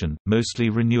consumption, mostly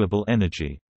renewable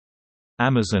energy.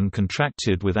 Amazon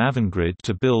contracted with Avangrid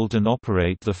to build and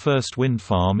operate the first wind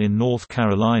farm in North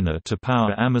Carolina to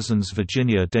power Amazon's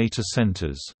Virginia data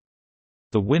centers.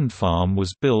 The wind farm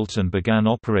was built and began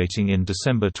operating in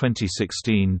December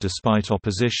 2016 despite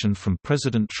opposition from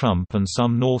President Trump and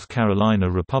some North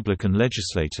Carolina Republican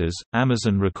legislators.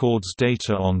 Amazon records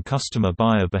data on customer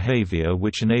buyer behavior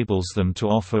which enables them to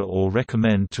offer or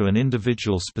recommend to an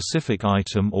individual specific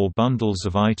item or bundles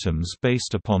of items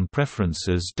based upon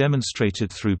preferences demonstrated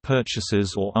through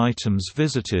purchases or items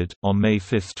visited. On May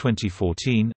 5,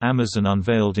 2014, Amazon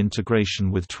unveiled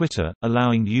integration with Twitter,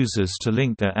 allowing users to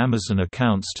link their Amazon accounts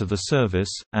to the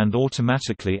service, and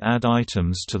automatically add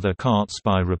items to their carts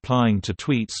by replying to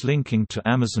tweets linking to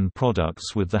Amazon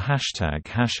products with the hashtag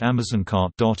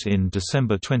 #AmazonCart. In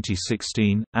December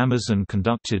 2016, Amazon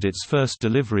conducted its first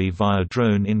delivery via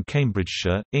drone in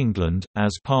Cambridgeshire, England,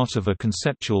 as part of a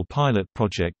conceptual pilot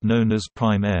project known as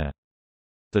Prime Air.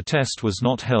 The test was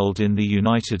not held in the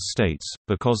United States,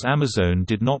 because Amazon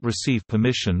did not receive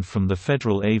permission from the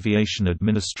Federal Aviation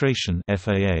Administration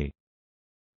 (FAA).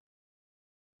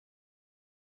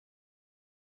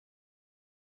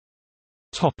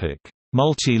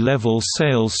 Multi-level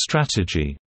sales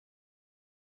strategy.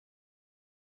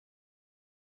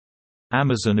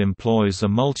 Amazon employs a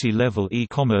multi-level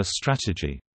e-commerce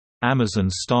strategy. Amazon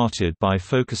started by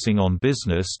focusing on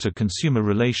business-to-consumer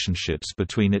relationships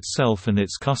between itself and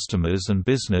its customers and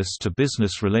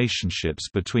business-to-business relationships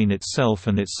between itself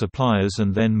and its suppliers,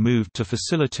 and then moved to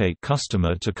facilitate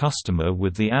customer-to-customer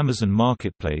with the Amazon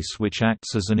Marketplace, which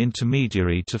acts as an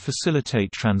intermediary to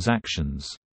facilitate transactions.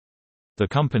 The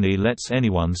company lets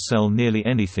anyone sell nearly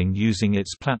anything using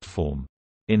its platform.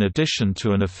 In addition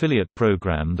to an affiliate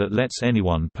program that lets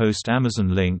anyone post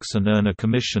Amazon links and earn a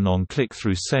commission on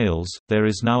click-through sales, there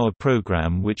is now a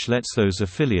program which lets those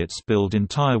affiliates build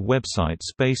entire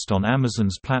websites based on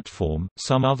Amazon's platform.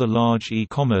 Some other large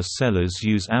e-commerce sellers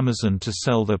use Amazon to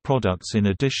sell their products in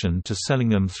addition to selling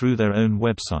them through their own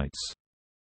websites.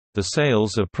 The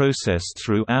sales are processed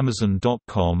through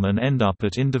Amazon.com and end up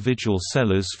at individual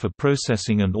sellers for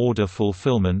processing and order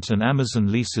fulfillment, and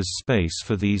Amazon leases space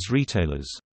for these retailers.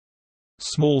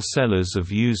 Small sellers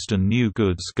of used and new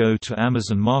goods go to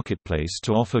Amazon Marketplace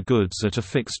to offer goods at a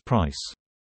fixed price.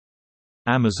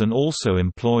 Amazon also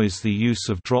employs the use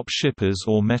of drop shippers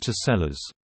or meta sellers.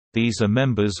 These are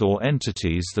members or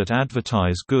entities that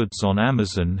advertise goods on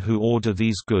Amazon who order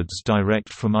these goods direct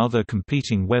from other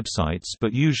competing websites,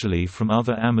 but usually from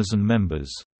other Amazon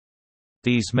members.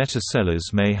 These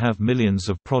meta-sellers may have millions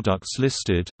of products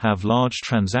listed, have large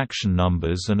transaction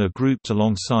numbers, and are grouped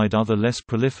alongside other less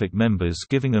prolific members,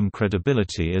 giving them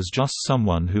credibility as just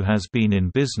someone who has been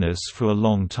in business for a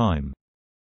long time.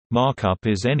 Markup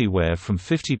is anywhere from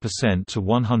 50% to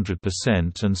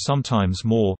 100% and sometimes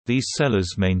more. These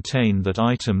sellers maintain that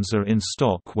items are in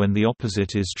stock when the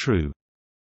opposite is true.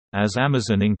 As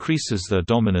Amazon increases their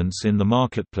dominance in the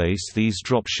marketplace, these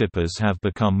dropshippers have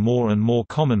become more and more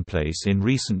commonplace in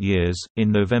recent years.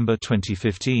 In November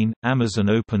 2015, Amazon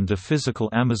opened a physical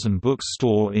Amazon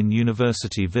bookstore in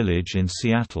University Village in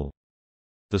Seattle.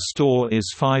 The store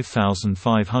is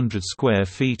 5,500 square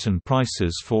feet and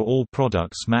prices for all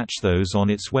products match those on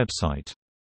its website.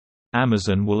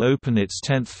 Amazon will open its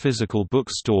 10th physical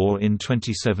bookstore in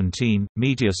 2017.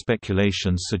 Media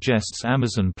speculation suggests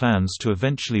Amazon plans to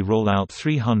eventually roll out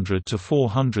 300 to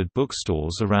 400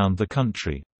 bookstores around the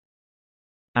country.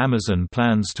 Amazon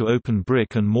plans to open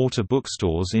brick-and-mortar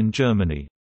bookstores in Germany.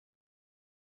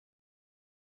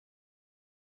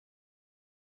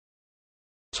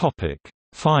 Topic: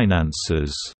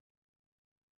 Finances.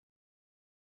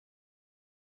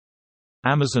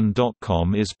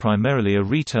 Amazon.com is primarily a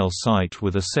retail site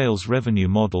with a sales revenue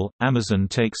model. Amazon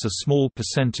takes a small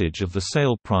percentage of the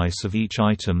sale price of each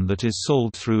item that is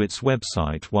sold through its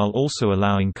website, while also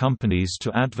allowing companies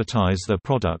to advertise their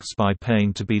products by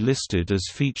paying to be listed as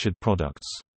featured products.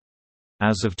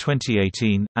 As of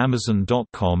 2018,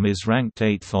 Amazon.com is ranked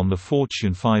 8th on the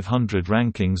Fortune 500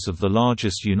 rankings of the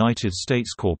largest United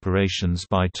States corporations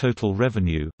by total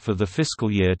revenue. For the fiscal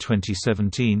year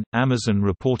 2017, Amazon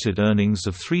reported earnings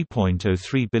of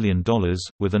 $3.03 billion,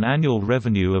 with an annual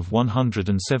revenue of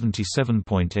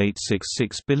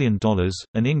 $177.866 billion,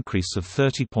 an increase of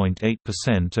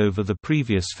 30.8% over the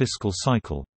previous fiscal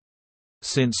cycle.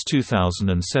 Since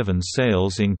 2007,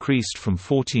 sales increased from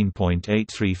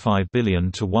 $14.835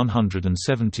 billion to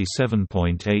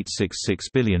 $177.866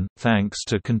 billion, thanks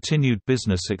to continued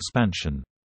business expansion.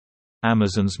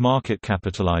 Amazon's market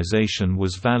capitalization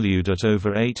was valued at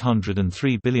over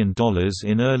 $803 billion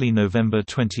in early November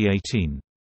 2018.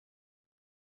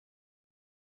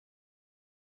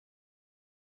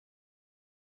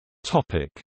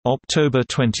 October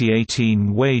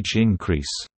 2018 wage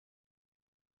increase.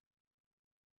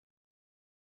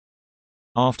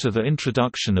 After the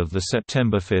introduction of the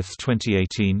September 5,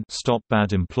 2018 Stop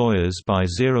Bad Employers by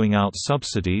Zeroing Out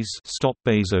Subsidies Stop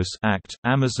Bezos Act,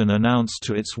 Amazon announced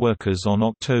to its workers on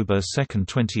October 2,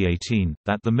 2018,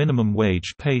 that the minimum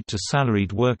wage paid to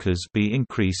salaried workers be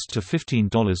increased to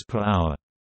 $15 per hour.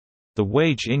 The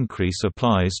wage increase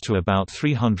applies to about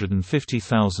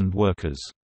 350,000 workers.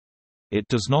 It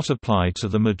does not apply to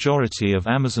the majority of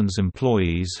Amazon's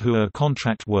employees who are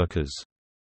contract workers.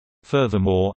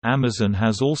 Furthermore, Amazon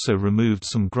has also removed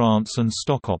some grants and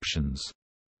stock options.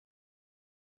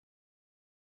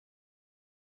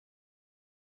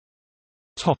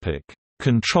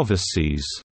 Controversies.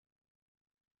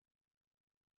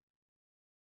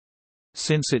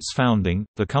 Since its founding,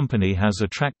 the company has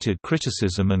attracted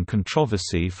criticism and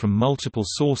controversy from multiple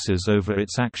sources over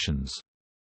its actions.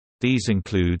 These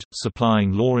include,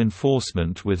 supplying law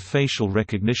enforcement with facial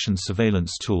recognition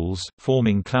surveillance tools,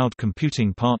 forming cloud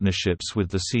computing partnerships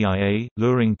with the CIA,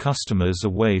 luring customers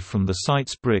away from the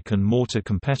site's brick-and-mortar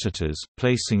competitors,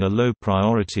 placing a low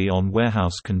priority on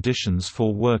warehouse conditions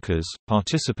for workers,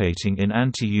 participating in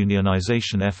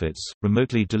anti-unionization efforts,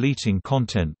 remotely deleting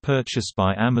content purchased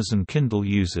by Amazon Kindle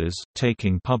users,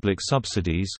 taking public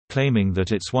subsidies, claiming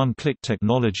that its one-click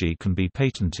technology can be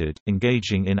patented,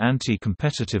 engaging in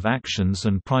anti-competitive actions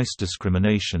and price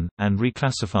discrimination, and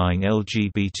reclassifying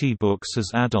LGBT books as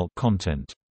adult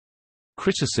content.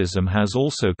 Criticism has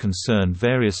also concerned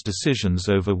various decisions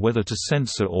over whether to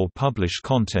censor or publish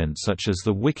content such as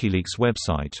the WikiLeaks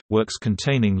website, works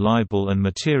containing libel and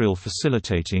material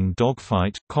facilitating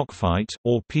dogfight, cockfight,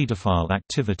 or pedophile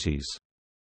activities.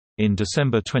 In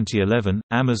December 2011,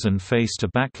 Amazon faced a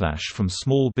backlash from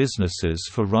small businesses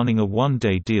for running a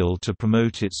one-day deal to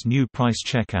promote its new price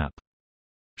check app.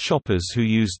 Shoppers who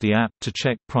used the app to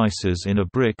check prices in a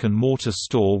brick-and-mortar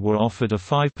store were offered a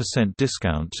 5%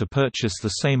 discount to purchase the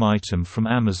same item from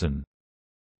Amazon.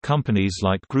 Companies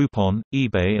like Groupon,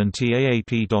 eBay and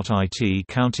TAAP.IT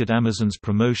countered Amazon's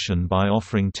promotion by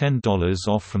offering $10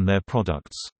 off from their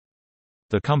products.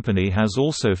 The company has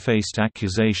also faced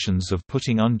accusations of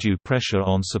putting undue pressure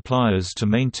on suppliers to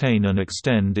maintain and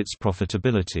extend its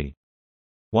profitability.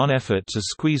 One effort to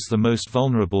squeeze the most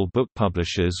vulnerable book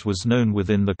publishers was known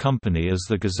within the company as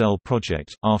the Gazelle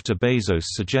Project, after Bezos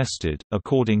suggested,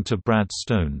 according to Brad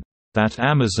Stone, that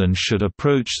Amazon should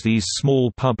approach these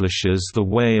small publishers the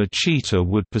way a cheetah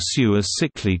would pursue a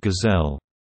sickly gazelle.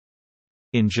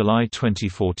 In July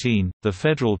 2014, the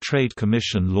Federal Trade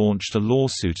Commission launched a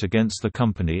lawsuit against the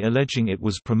company alleging it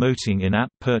was promoting in-app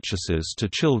purchases to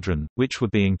children, which were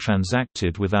being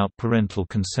transacted without parental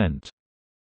consent.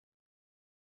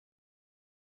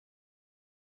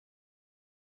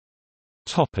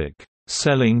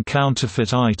 Selling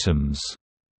counterfeit items.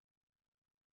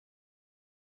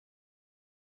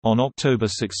 On October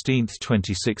 16,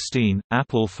 2016,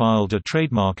 Apple filed a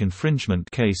trademark infringement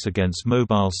case against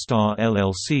Mobile Star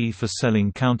LLC for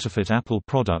selling counterfeit Apple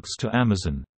products to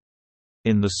Amazon.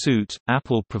 In the suit,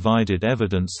 Apple provided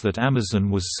evidence that Amazon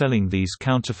was selling these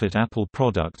counterfeit Apple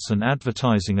products and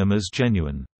advertising them as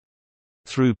genuine.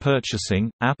 Through purchasing,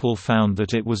 Apple found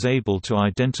that it was able to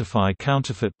identify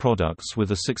counterfeit products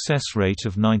with a success rate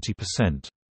of 90%.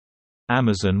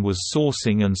 Amazon was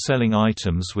sourcing and selling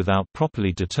items without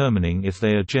properly determining if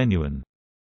they are genuine.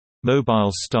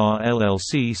 Mobile Star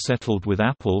LLC settled with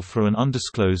Apple for an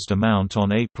undisclosed amount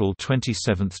on April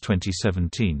 27,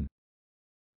 2017.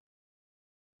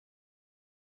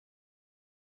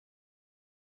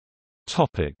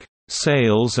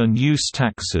 Sales and use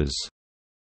taxes.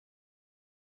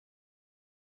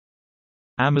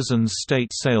 Amazon's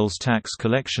state sales tax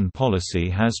collection policy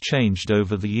has changed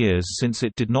over the years since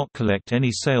it did not collect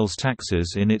any sales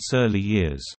taxes in its early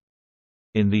years.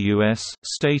 In the U.S.,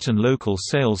 state and local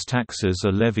sales taxes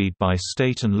are levied by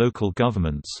state and local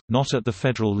governments, not at the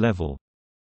federal level.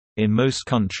 In most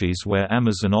countries where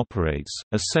Amazon operates,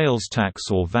 a sales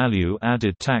tax or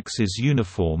value-added tax is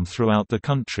uniform throughout the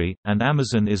country, and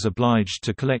Amazon is obliged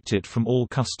to collect it from all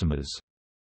customers.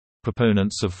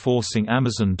 Proponents of forcing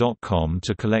Amazon.com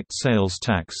to collect sales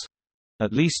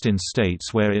tax—at least in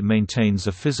states where it maintains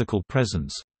a physical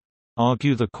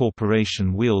presence—argue the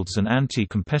corporation wields an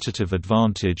anti-competitive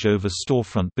advantage over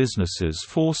storefront businesses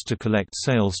forced to collect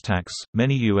sales tax.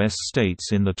 Many U.S.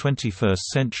 states in the 21st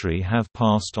century have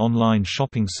passed online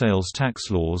shopping sales tax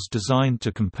laws designed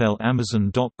to compel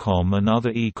Amazon.com and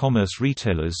other e-commerce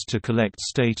retailers to collect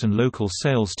state and local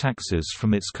sales taxes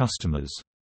from its customers.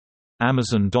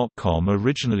 Amazon.com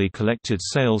originally collected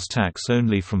sales tax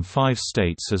only from 5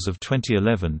 states as of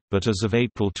 2011, but as of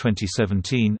April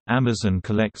 2017, Amazon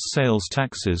collects sales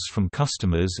taxes from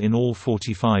customers in all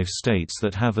 45 states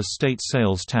that have a state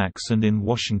sales tax and in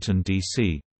Washington,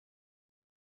 D.C.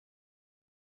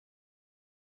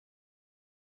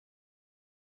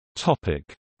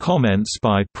 Comments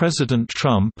by President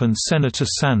Trump and Senator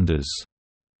Sanders.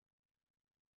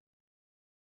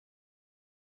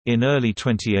 In early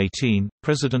 2018,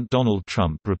 President Donald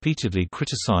Trump repeatedly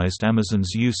criticized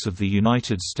Amazon's use of the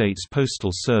United States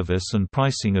Postal Service and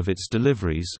pricing of its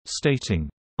deliveries, stating,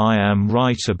 "I am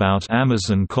right about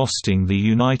Amazon costing the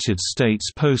United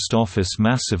States Post Office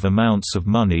massive amounts of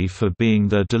money for being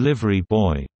their delivery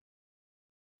boy."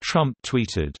 Trump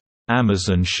tweeted,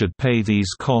 "Amazon should pay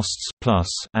these costs plus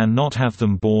and not have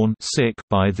them borne sick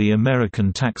by the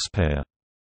American taxpayer."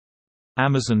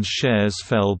 Amazon's shares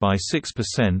fell by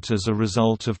 6% as a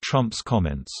result of Trump's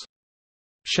comments.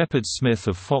 Shepard Smith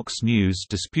of Fox News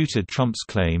disputed Trump's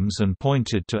claims and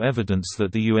pointed to evidence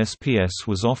that the USPS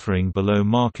was offering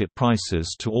below-market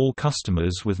prices to all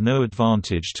customers with no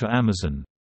advantage to Amazon.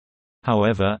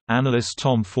 However, analyst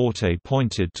Tom Forte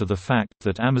pointed to the fact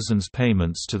that Amazon's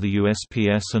payments to the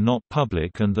USPS are not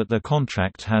public and that their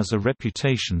contract has a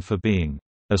reputation for being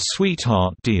a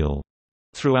sweetheart deal.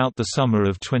 Throughout the summer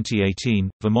of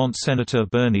 2018, Vermont Senator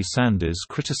Bernie Sanders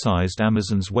criticized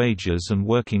Amazon's wages and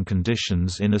working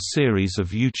conditions in a series of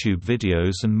YouTube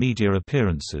videos and media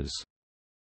appearances.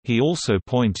 He also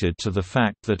pointed to the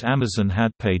fact that Amazon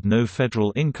had paid no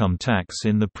federal income tax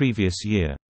in the previous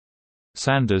year.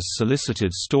 Sanders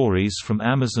solicited stories from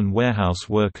Amazon warehouse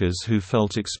workers who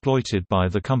felt exploited by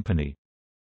the company.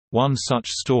 One such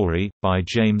story, by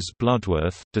James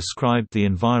Bloodworth, described the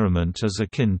environment as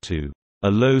akin to a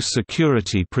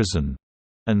low-security prison,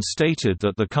 and stated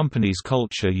that the company's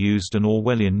culture used an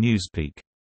Orwellian newspeak.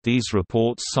 These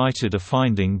reports cited a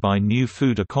finding by New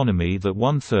Food Economy that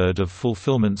one-third of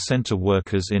fulfillment center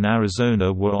workers in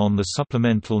Arizona were on the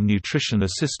Supplemental Nutrition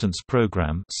Assistance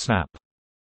Program (SNAP).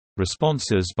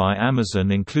 Responses by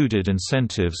Amazon included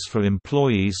incentives for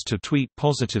employees to tweet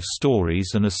positive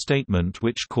stories and a statement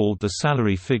which called the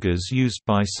salary figures used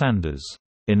by Sanders,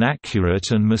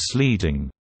 "inaccurate and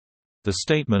misleading." The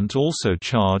statement also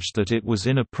charged that it was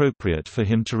inappropriate for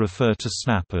him to refer to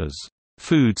SNAP as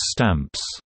food stamps.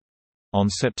 On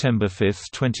September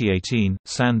 5, 2018,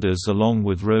 Sanders along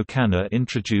with Ro Khanna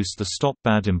introduced the Stop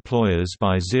Bad Employers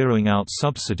by Zeroing Out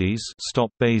Subsidies Stop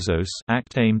Bezos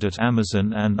Act aimed at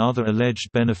Amazon and other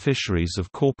alleged beneficiaries of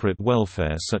corporate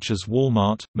welfare such as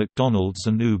Walmart, McDonald's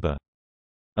and Uber.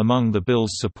 Among the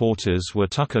bill's supporters were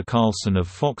Tucker Carlson of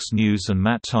Fox News and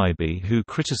Matt Taibbi, who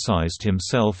criticized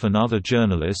himself and other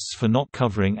journalists for not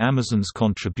covering Amazon's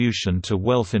contribution to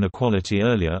wealth inequality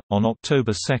earlier. On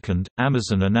October 2,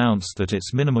 Amazon announced that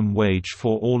its minimum wage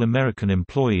for all American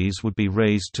employees would be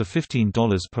raised to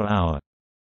 $15 per hour.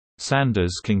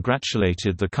 Sanders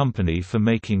congratulated the company for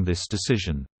making this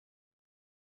decision.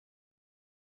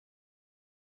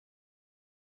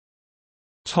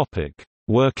 Topic: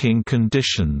 Working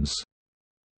conditions.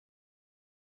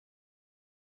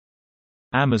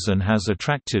 Amazon has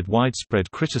attracted widespread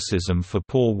criticism for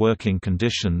poor working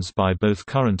conditions by both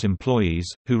current employees,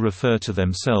 who refer to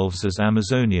themselves as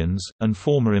Amazonians, and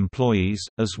former employees,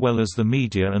 as well as the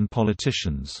media and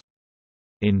politicians.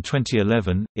 In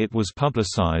 2011, it was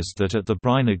publicized that at the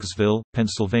Breiningsville,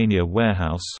 Pennsylvania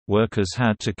warehouse, workers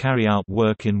had to carry out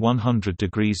work in 100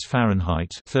 degrees Fahrenheit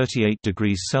 (38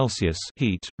 degrees Celsius)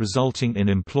 heat, resulting in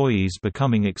employees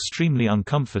becoming extremely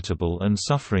uncomfortable and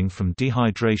suffering from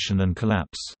dehydration and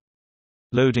collapse.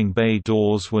 Loading bay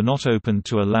doors were not opened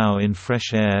to allow in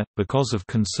fresh air, because of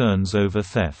concerns over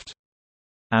theft.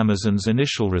 Amazon's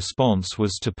initial response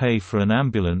was to pay for an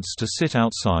ambulance to sit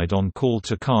outside on call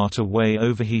to cart away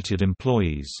overheated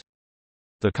employees.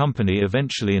 The company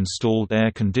eventually installed air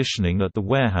conditioning at the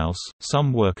warehouse.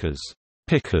 Some workers,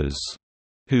 pickers,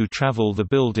 who travel the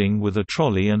building with a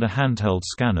trolley and a handheld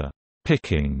scanner,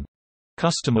 picking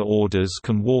customer orders,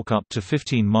 can walk up to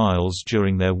 15 miles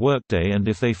during their workday, and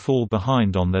if they fall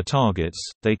behind on their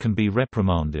targets, they can be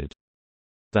reprimanded.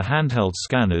 The handheld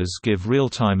scanners give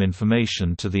real-time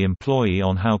information to the employee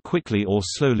on how quickly or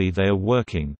slowly they are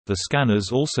working. The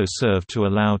scanners also serve to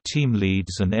allow team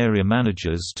leads and area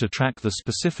managers to track the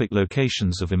specific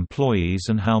locations of employees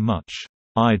and how much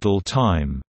idle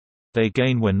time they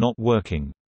gain when not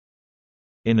working.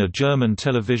 In a German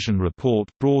television report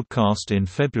broadcast in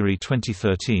February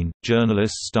 2013,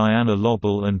 journalists Diana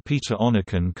Lobel and Peter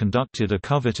Onneken conducted a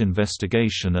covert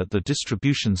investigation at the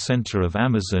distribution center of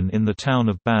Amazon in the town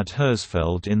of Bad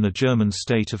Hersfeld in the German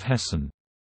state of Hessen.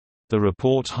 The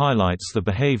report highlights the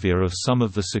behavior of some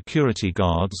of the security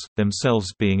guards,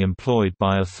 themselves being employed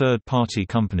by a third-party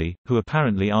company, who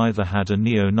apparently either had a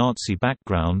neo-Nazi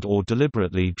background or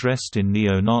deliberately dressed in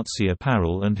neo-Nazi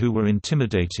apparel, and who were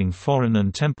intimidating foreign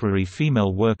and temporary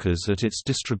female workers at its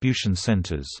distribution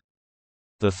centers.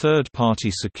 The third-party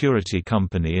security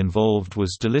company involved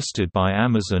was delisted by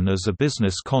Amazon as a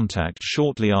business contact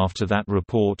shortly after that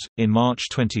report. In March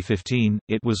 2015,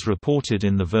 it was reported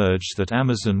in The Verge that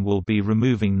Amazon will be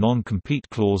removing non-compete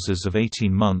clauses of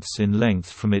 18 months in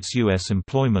length from its U.S.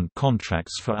 employment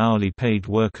contracts for hourly paid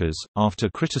workers, after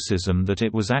criticism that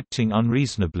it was acting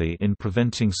unreasonably in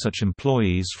preventing such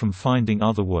employees from finding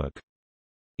other work.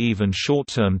 Even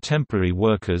short-term temporary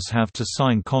workers have to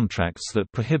sign contracts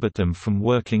that prohibit them from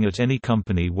working at any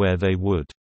company where they would,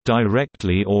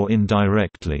 directly or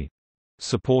indirectly,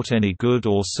 support any good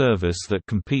or service that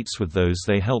competes with those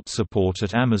they helped support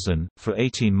at Amazon, for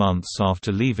 18 months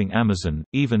after leaving Amazon,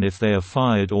 even if they are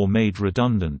fired or made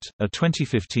redundant. A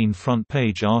 2015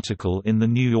 front-page article in The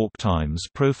New York Times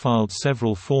profiled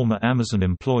several former Amazon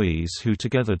employees who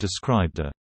together described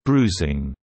a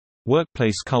bruising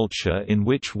workplace culture in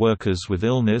which workers with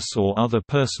illness or other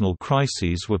personal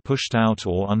crises were pushed out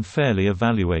or unfairly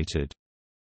evaluated.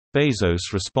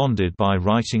 Bezos responded by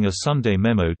writing a Sunday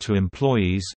memo to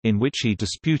employees, in which he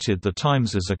disputed the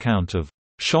Times's account of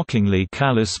shockingly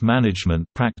callous management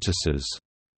practices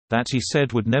that he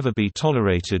said would never be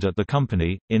tolerated at the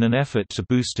company. In an effort to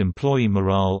boost employee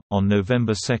morale, on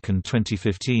November 2,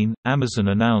 2015, Amazon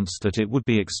announced that it would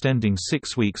be extending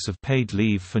 6 weeks of paid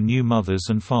leave for new mothers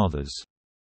and fathers.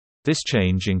 This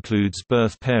change includes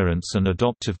birth parents and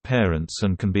adoptive parents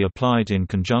and can be applied in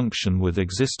conjunction with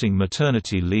existing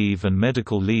maternity leave and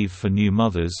medical leave for new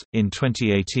mothers. In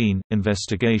 2018,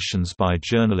 investigations by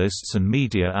journalists and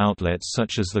media outlets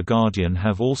such as The Guardian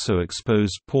have also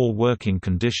exposed poor working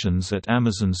conditions at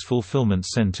Amazon's fulfillment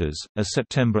centers. A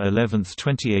September 11,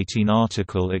 2018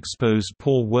 article exposed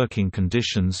poor working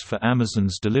conditions for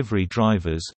Amazon's delivery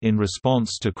drivers. In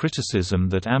response to criticism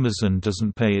that Amazon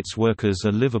doesn't pay its workers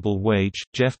a livable wage,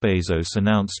 Jeff Bezos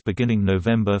announced beginning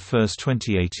November 1,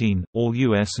 2018, all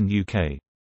US and UK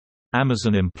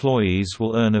Amazon employees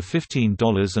will earn a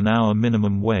 $15 an hour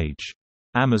minimum wage.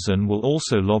 Amazon will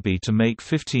also lobby to make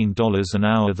 $15 an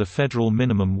hour the federal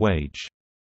minimum wage.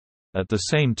 At the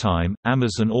same time,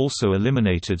 Amazon also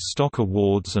eliminated stock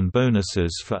awards and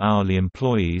bonuses for hourly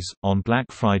employees. On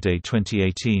Black Friday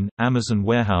 2018, Amazon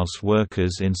warehouse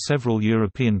workers in several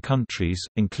European countries,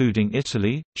 including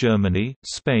Italy, Germany,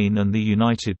 Spain, and the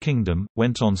United Kingdom,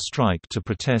 went on strike to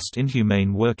protest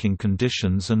inhumane working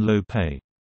conditions and low pay.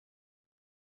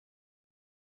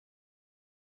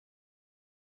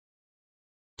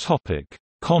 Topic: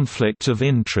 Conflict of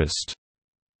interest.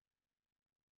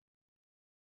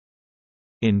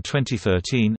 In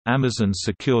 2013, Amazon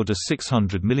secured a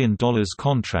 $600 million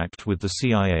contract with the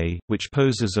CIA, which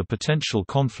poses a potential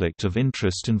conflict of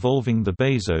interest involving the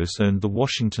Bezos owned The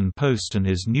Washington Post and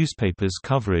his newspaper's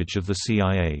coverage of the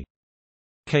CIA.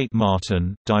 Kate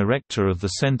Martin, director of the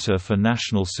Center for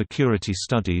National Security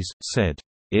Studies, said,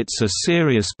 "It's a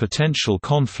serious potential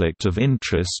conflict of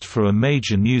interest for a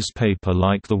major newspaper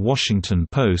like The Washington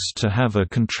Post to have a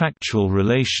contractual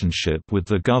relationship with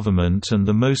the government and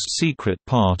the most secret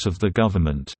part of the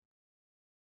government."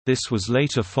 This was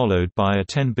later followed by a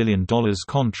 $10 billion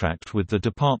contract with the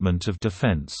Department of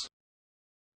Defense.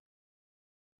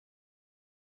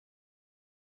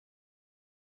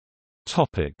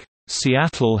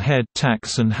 Seattle head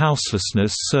tax and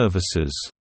houselessness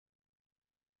services.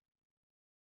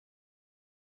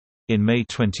 In May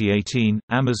 2018,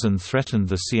 Amazon threatened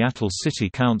the Seattle City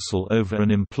Council over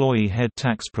an employee head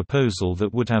tax proposal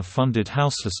that would have funded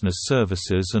houselessness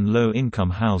services and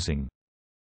low-income housing.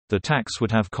 The tax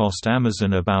would have cost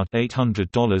Amazon about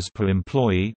 $800 per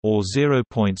employee, or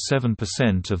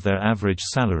 0.7% of their average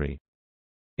salary.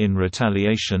 In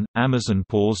retaliation, Amazon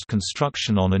paused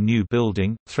construction on a new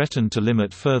building, threatened to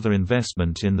limit further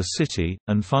investment in the city,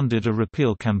 and funded a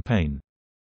repeal campaign.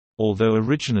 Although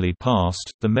originally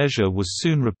passed, the measure was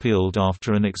soon repealed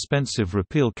after an expensive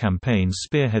repeal campaign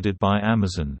spearheaded by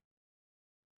Amazon.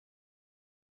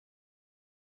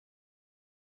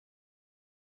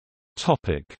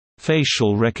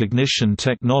 Facial recognition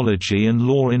technology and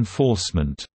law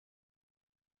enforcement.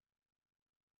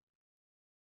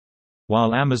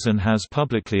 While Amazon has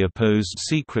publicly opposed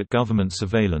secret government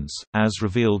surveillance, as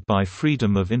revealed by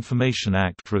Freedom of Information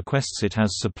Act requests, it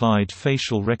has supplied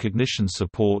facial recognition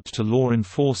support to law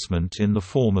enforcement in the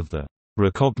form of the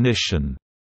Rekognition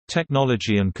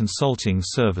technology and consulting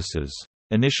services.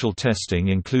 Initial testing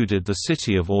included the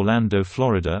city of Orlando,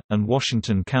 Florida, and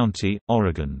Washington County,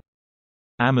 Oregon.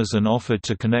 Amazon offered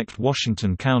to connect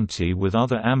Washington County with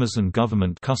other Amazon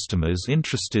government customers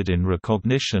interested in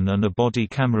recognition and a body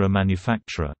camera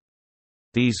manufacturer.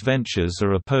 These ventures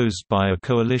are opposed by a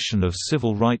coalition of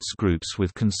civil rights groups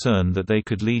with concern that they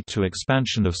could lead to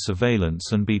expansion of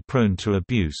surveillance and be prone to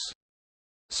abuse.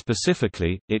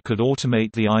 Specifically, it could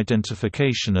automate the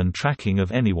identification and tracking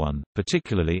of anyone,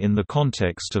 particularly in the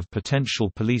context of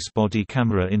potential police body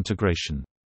camera integration.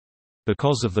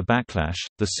 Because of the backlash,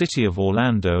 the city of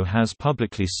Orlando has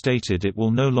publicly stated it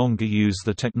will no longer use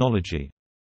the technology.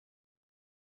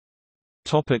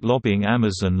 Lobbying.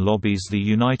 Amazon lobbies the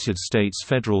United States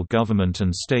federal government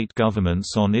and state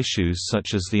governments on issues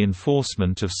such as the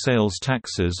enforcement of sales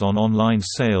taxes on online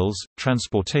sales,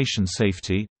 transportation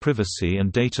safety, privacy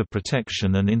and data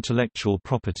protection, and intellectual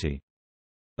property.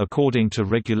 According to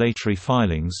regulatory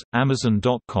filings,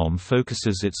 Amazon.com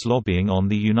focuses its lobbying on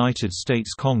the United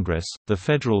States Congress, the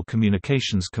Federal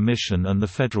Communications Commission and the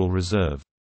Federal Reserve.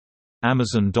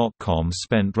 Amazon.com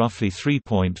spent roughly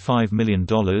 $3.5 million,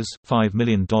 $5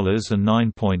 million and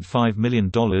 $9.5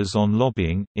 million on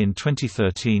lobbying, in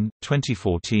 2013,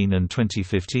 2014 and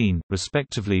 2015,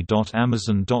 respectively.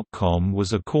 Amazon.com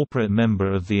was a corporate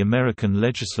member of the American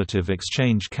Legislative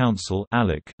Exchange Council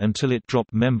until it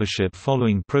dropped membership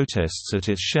following protests at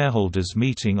its shareholders'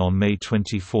 meeting on May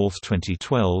 24,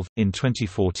 2012. In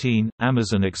 2014,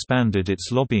 Amazon expanded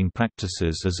its lobbying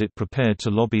practices as it prepared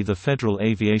to lobby the Federal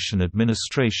Aviation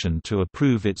Administration to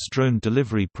approve its drone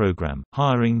delivery program,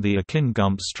 hiring the Akin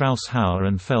Gump Strauss Hauer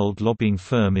and Feld lobbying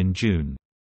firm in June.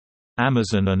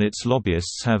 Amazon and its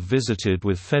lobbyists have visited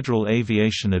with Federal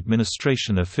Aviation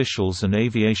Administration officials and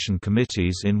aviation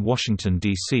committees in Washington,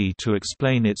 D.C. to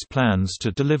explain its plans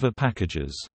to deliver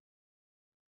packages.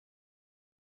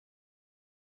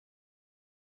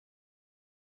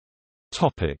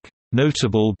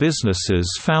 Notable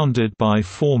businesses founded by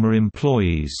former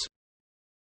employees.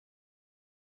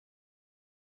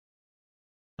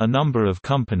 A number of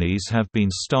companies have been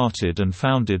started and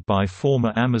founded by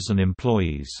former Amazon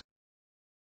employees.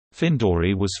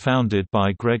 Findori was founded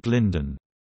by Greg Linden.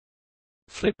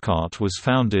 Flipkart was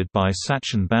founded by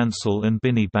Sachin Bansal and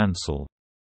Binny Bansal.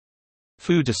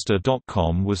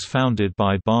 Foodista.com was founded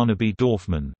by Barnaby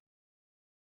Dorfman.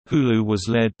 Hulu was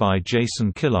led by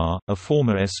Jason Kilar, a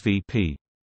former SVP.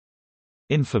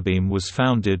 Infobeam was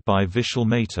founded by Vishal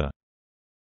Mehta.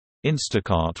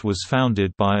 Instacart was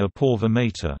founded by Apurva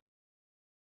Mehta.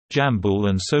 Jambool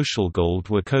and Social Gold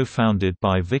were co-founded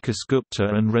by Vikas Gupta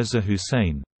and Reza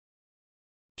Hussain.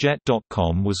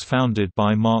 Jet.com was founded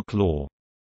by Mark Law.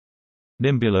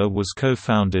 Nimbula was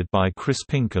co-founded by Chris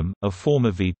Pinkham, a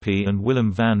former VP, and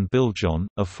Willem van Biljon,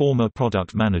 a former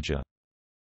product manager.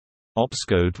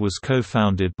 Opscode was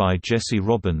co-founded by Jesse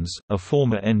Robbins, a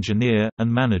former engineer,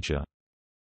 and manager.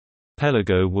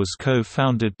 Pelago was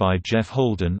co-founded by Jeff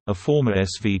Holden, a former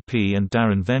SVP, and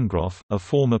Darren Vengroff, a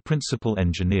former principal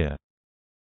engineer.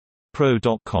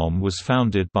 Pro.com was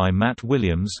founded by Matt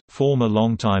Williams, former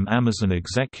longtime Amazon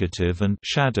executive and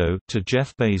shadow to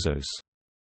Jeff Bezos.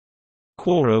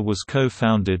 Quora was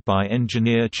co-founded by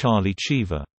engineer Charlie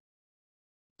Cheever.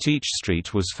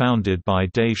 TeachStreet was founded by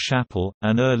Dave Chappell,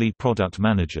 an early product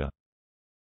manager.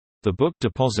 The Book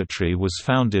Depository was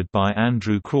founded by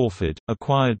Andrew Crawford,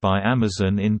 acquired by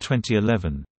Amazon in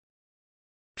 2011.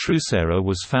 Trucera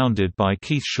was founded by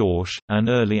Keith Schorsch, an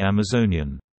early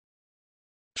Amazonian.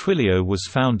 Twilio was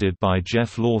founded by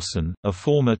Jeff Lawson, a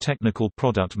former technical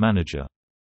product manager.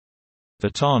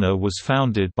 Vitana was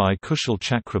founded by Kushal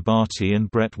Chakrabarti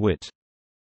and Brett Witt.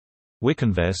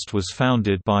 Wikinvest was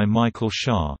founded by Michael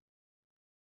Shah.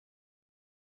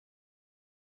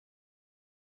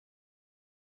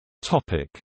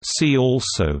 See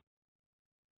also: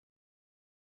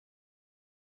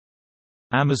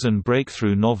 Amazon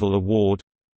Breakthrough Novel Award,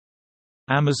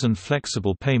 Amazon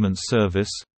Flexible Payment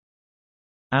Service,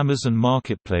 Amazon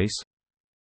Marketplace,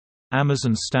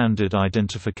 Amazon Standard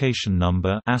Identification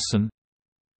Number (ASIN),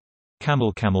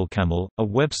 Camel, a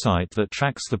website that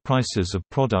tracks the prices of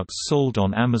products sold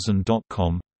on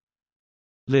Amazon.com.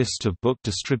 List of book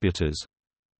distributors.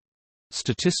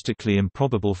 Statistically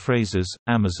improbable phrases,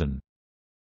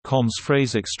 Amazon.com's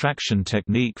phrase extraction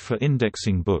technique for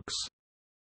indexing books.